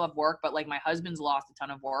 I still have work, but like my husband's lost a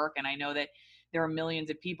ton of work. And I know that there are millions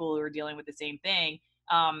of people who are dealing with the same thing.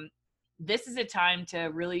 This is a time to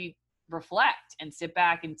really reflect and sit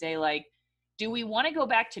back and say, like, do we want to go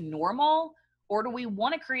back to normal or do we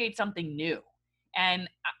want to create something new? And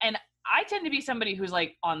I tend to be somebody who's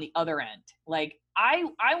like on the other end. Like I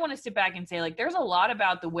want to sit back and say, like, there's a lot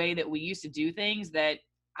about the way that we used to do things that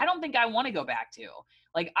I don't think I want to go back to.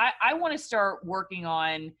 Like, I want to start working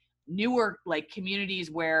on newer, like, communities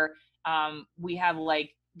where we have,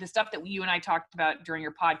 like, the stuff that you and I talked about during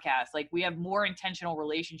your podcast. Like, we have more intentional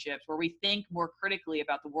relationships where we think more critically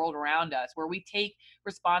about the world around us, where we take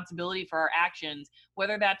responsibility for our actions,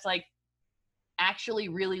 whether that's, like, actually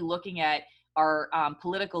really looking at our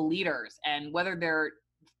political leaders and whether they're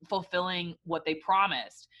fulfilling what they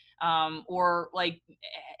promised. Or like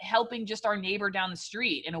helping just our neighbor down the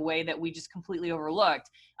street in a way that we just completely overlooked.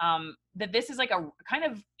 That this is like a kind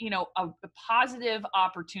of, a positive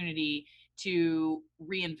opportunity to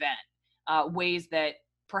reinvent ways that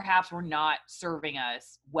perhaps were not serving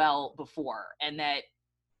us well before, and that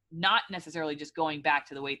not necessarily just going back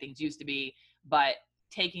to the way things used to be, but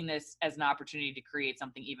taking this as an opportunity to create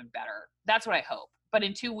something even better. That's what I hope. But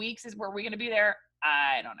in 2 weeks, is where we're going to be there?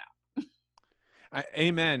 I don't know.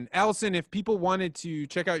 Amen. Alison, if people wanted to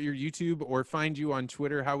check out your YouTube or find you on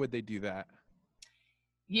Twitter, how would they do that?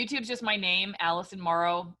 YouTube's just my name, Alison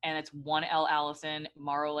Morrow, and it's 1L Alison,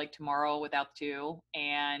 Morrow like tomorrow without the 2.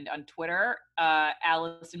 And on Twitter,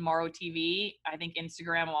 Alison Morrow TV. I think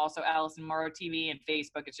Instagram also Alison Morrow TV, and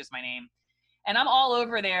Facebook, it's just my name. And I'm all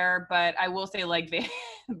over there, but I will say, like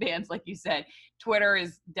Vance, like you said, Twitter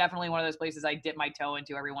is definitely one of those places I dip my toe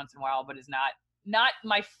into every once in a while, but is not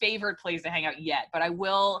my favorite place to hang out yet. But I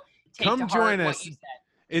will take Come to heart join us. what you said.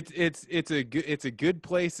 It's a good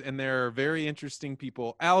place, and there are very interesting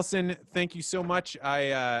people. Alison, thank you so much.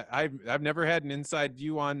 I've never had an inside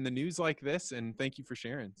view on the news like this, and thank you for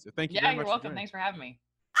sharing. So thank you. Yeah, you're welcome. Thanks for having me.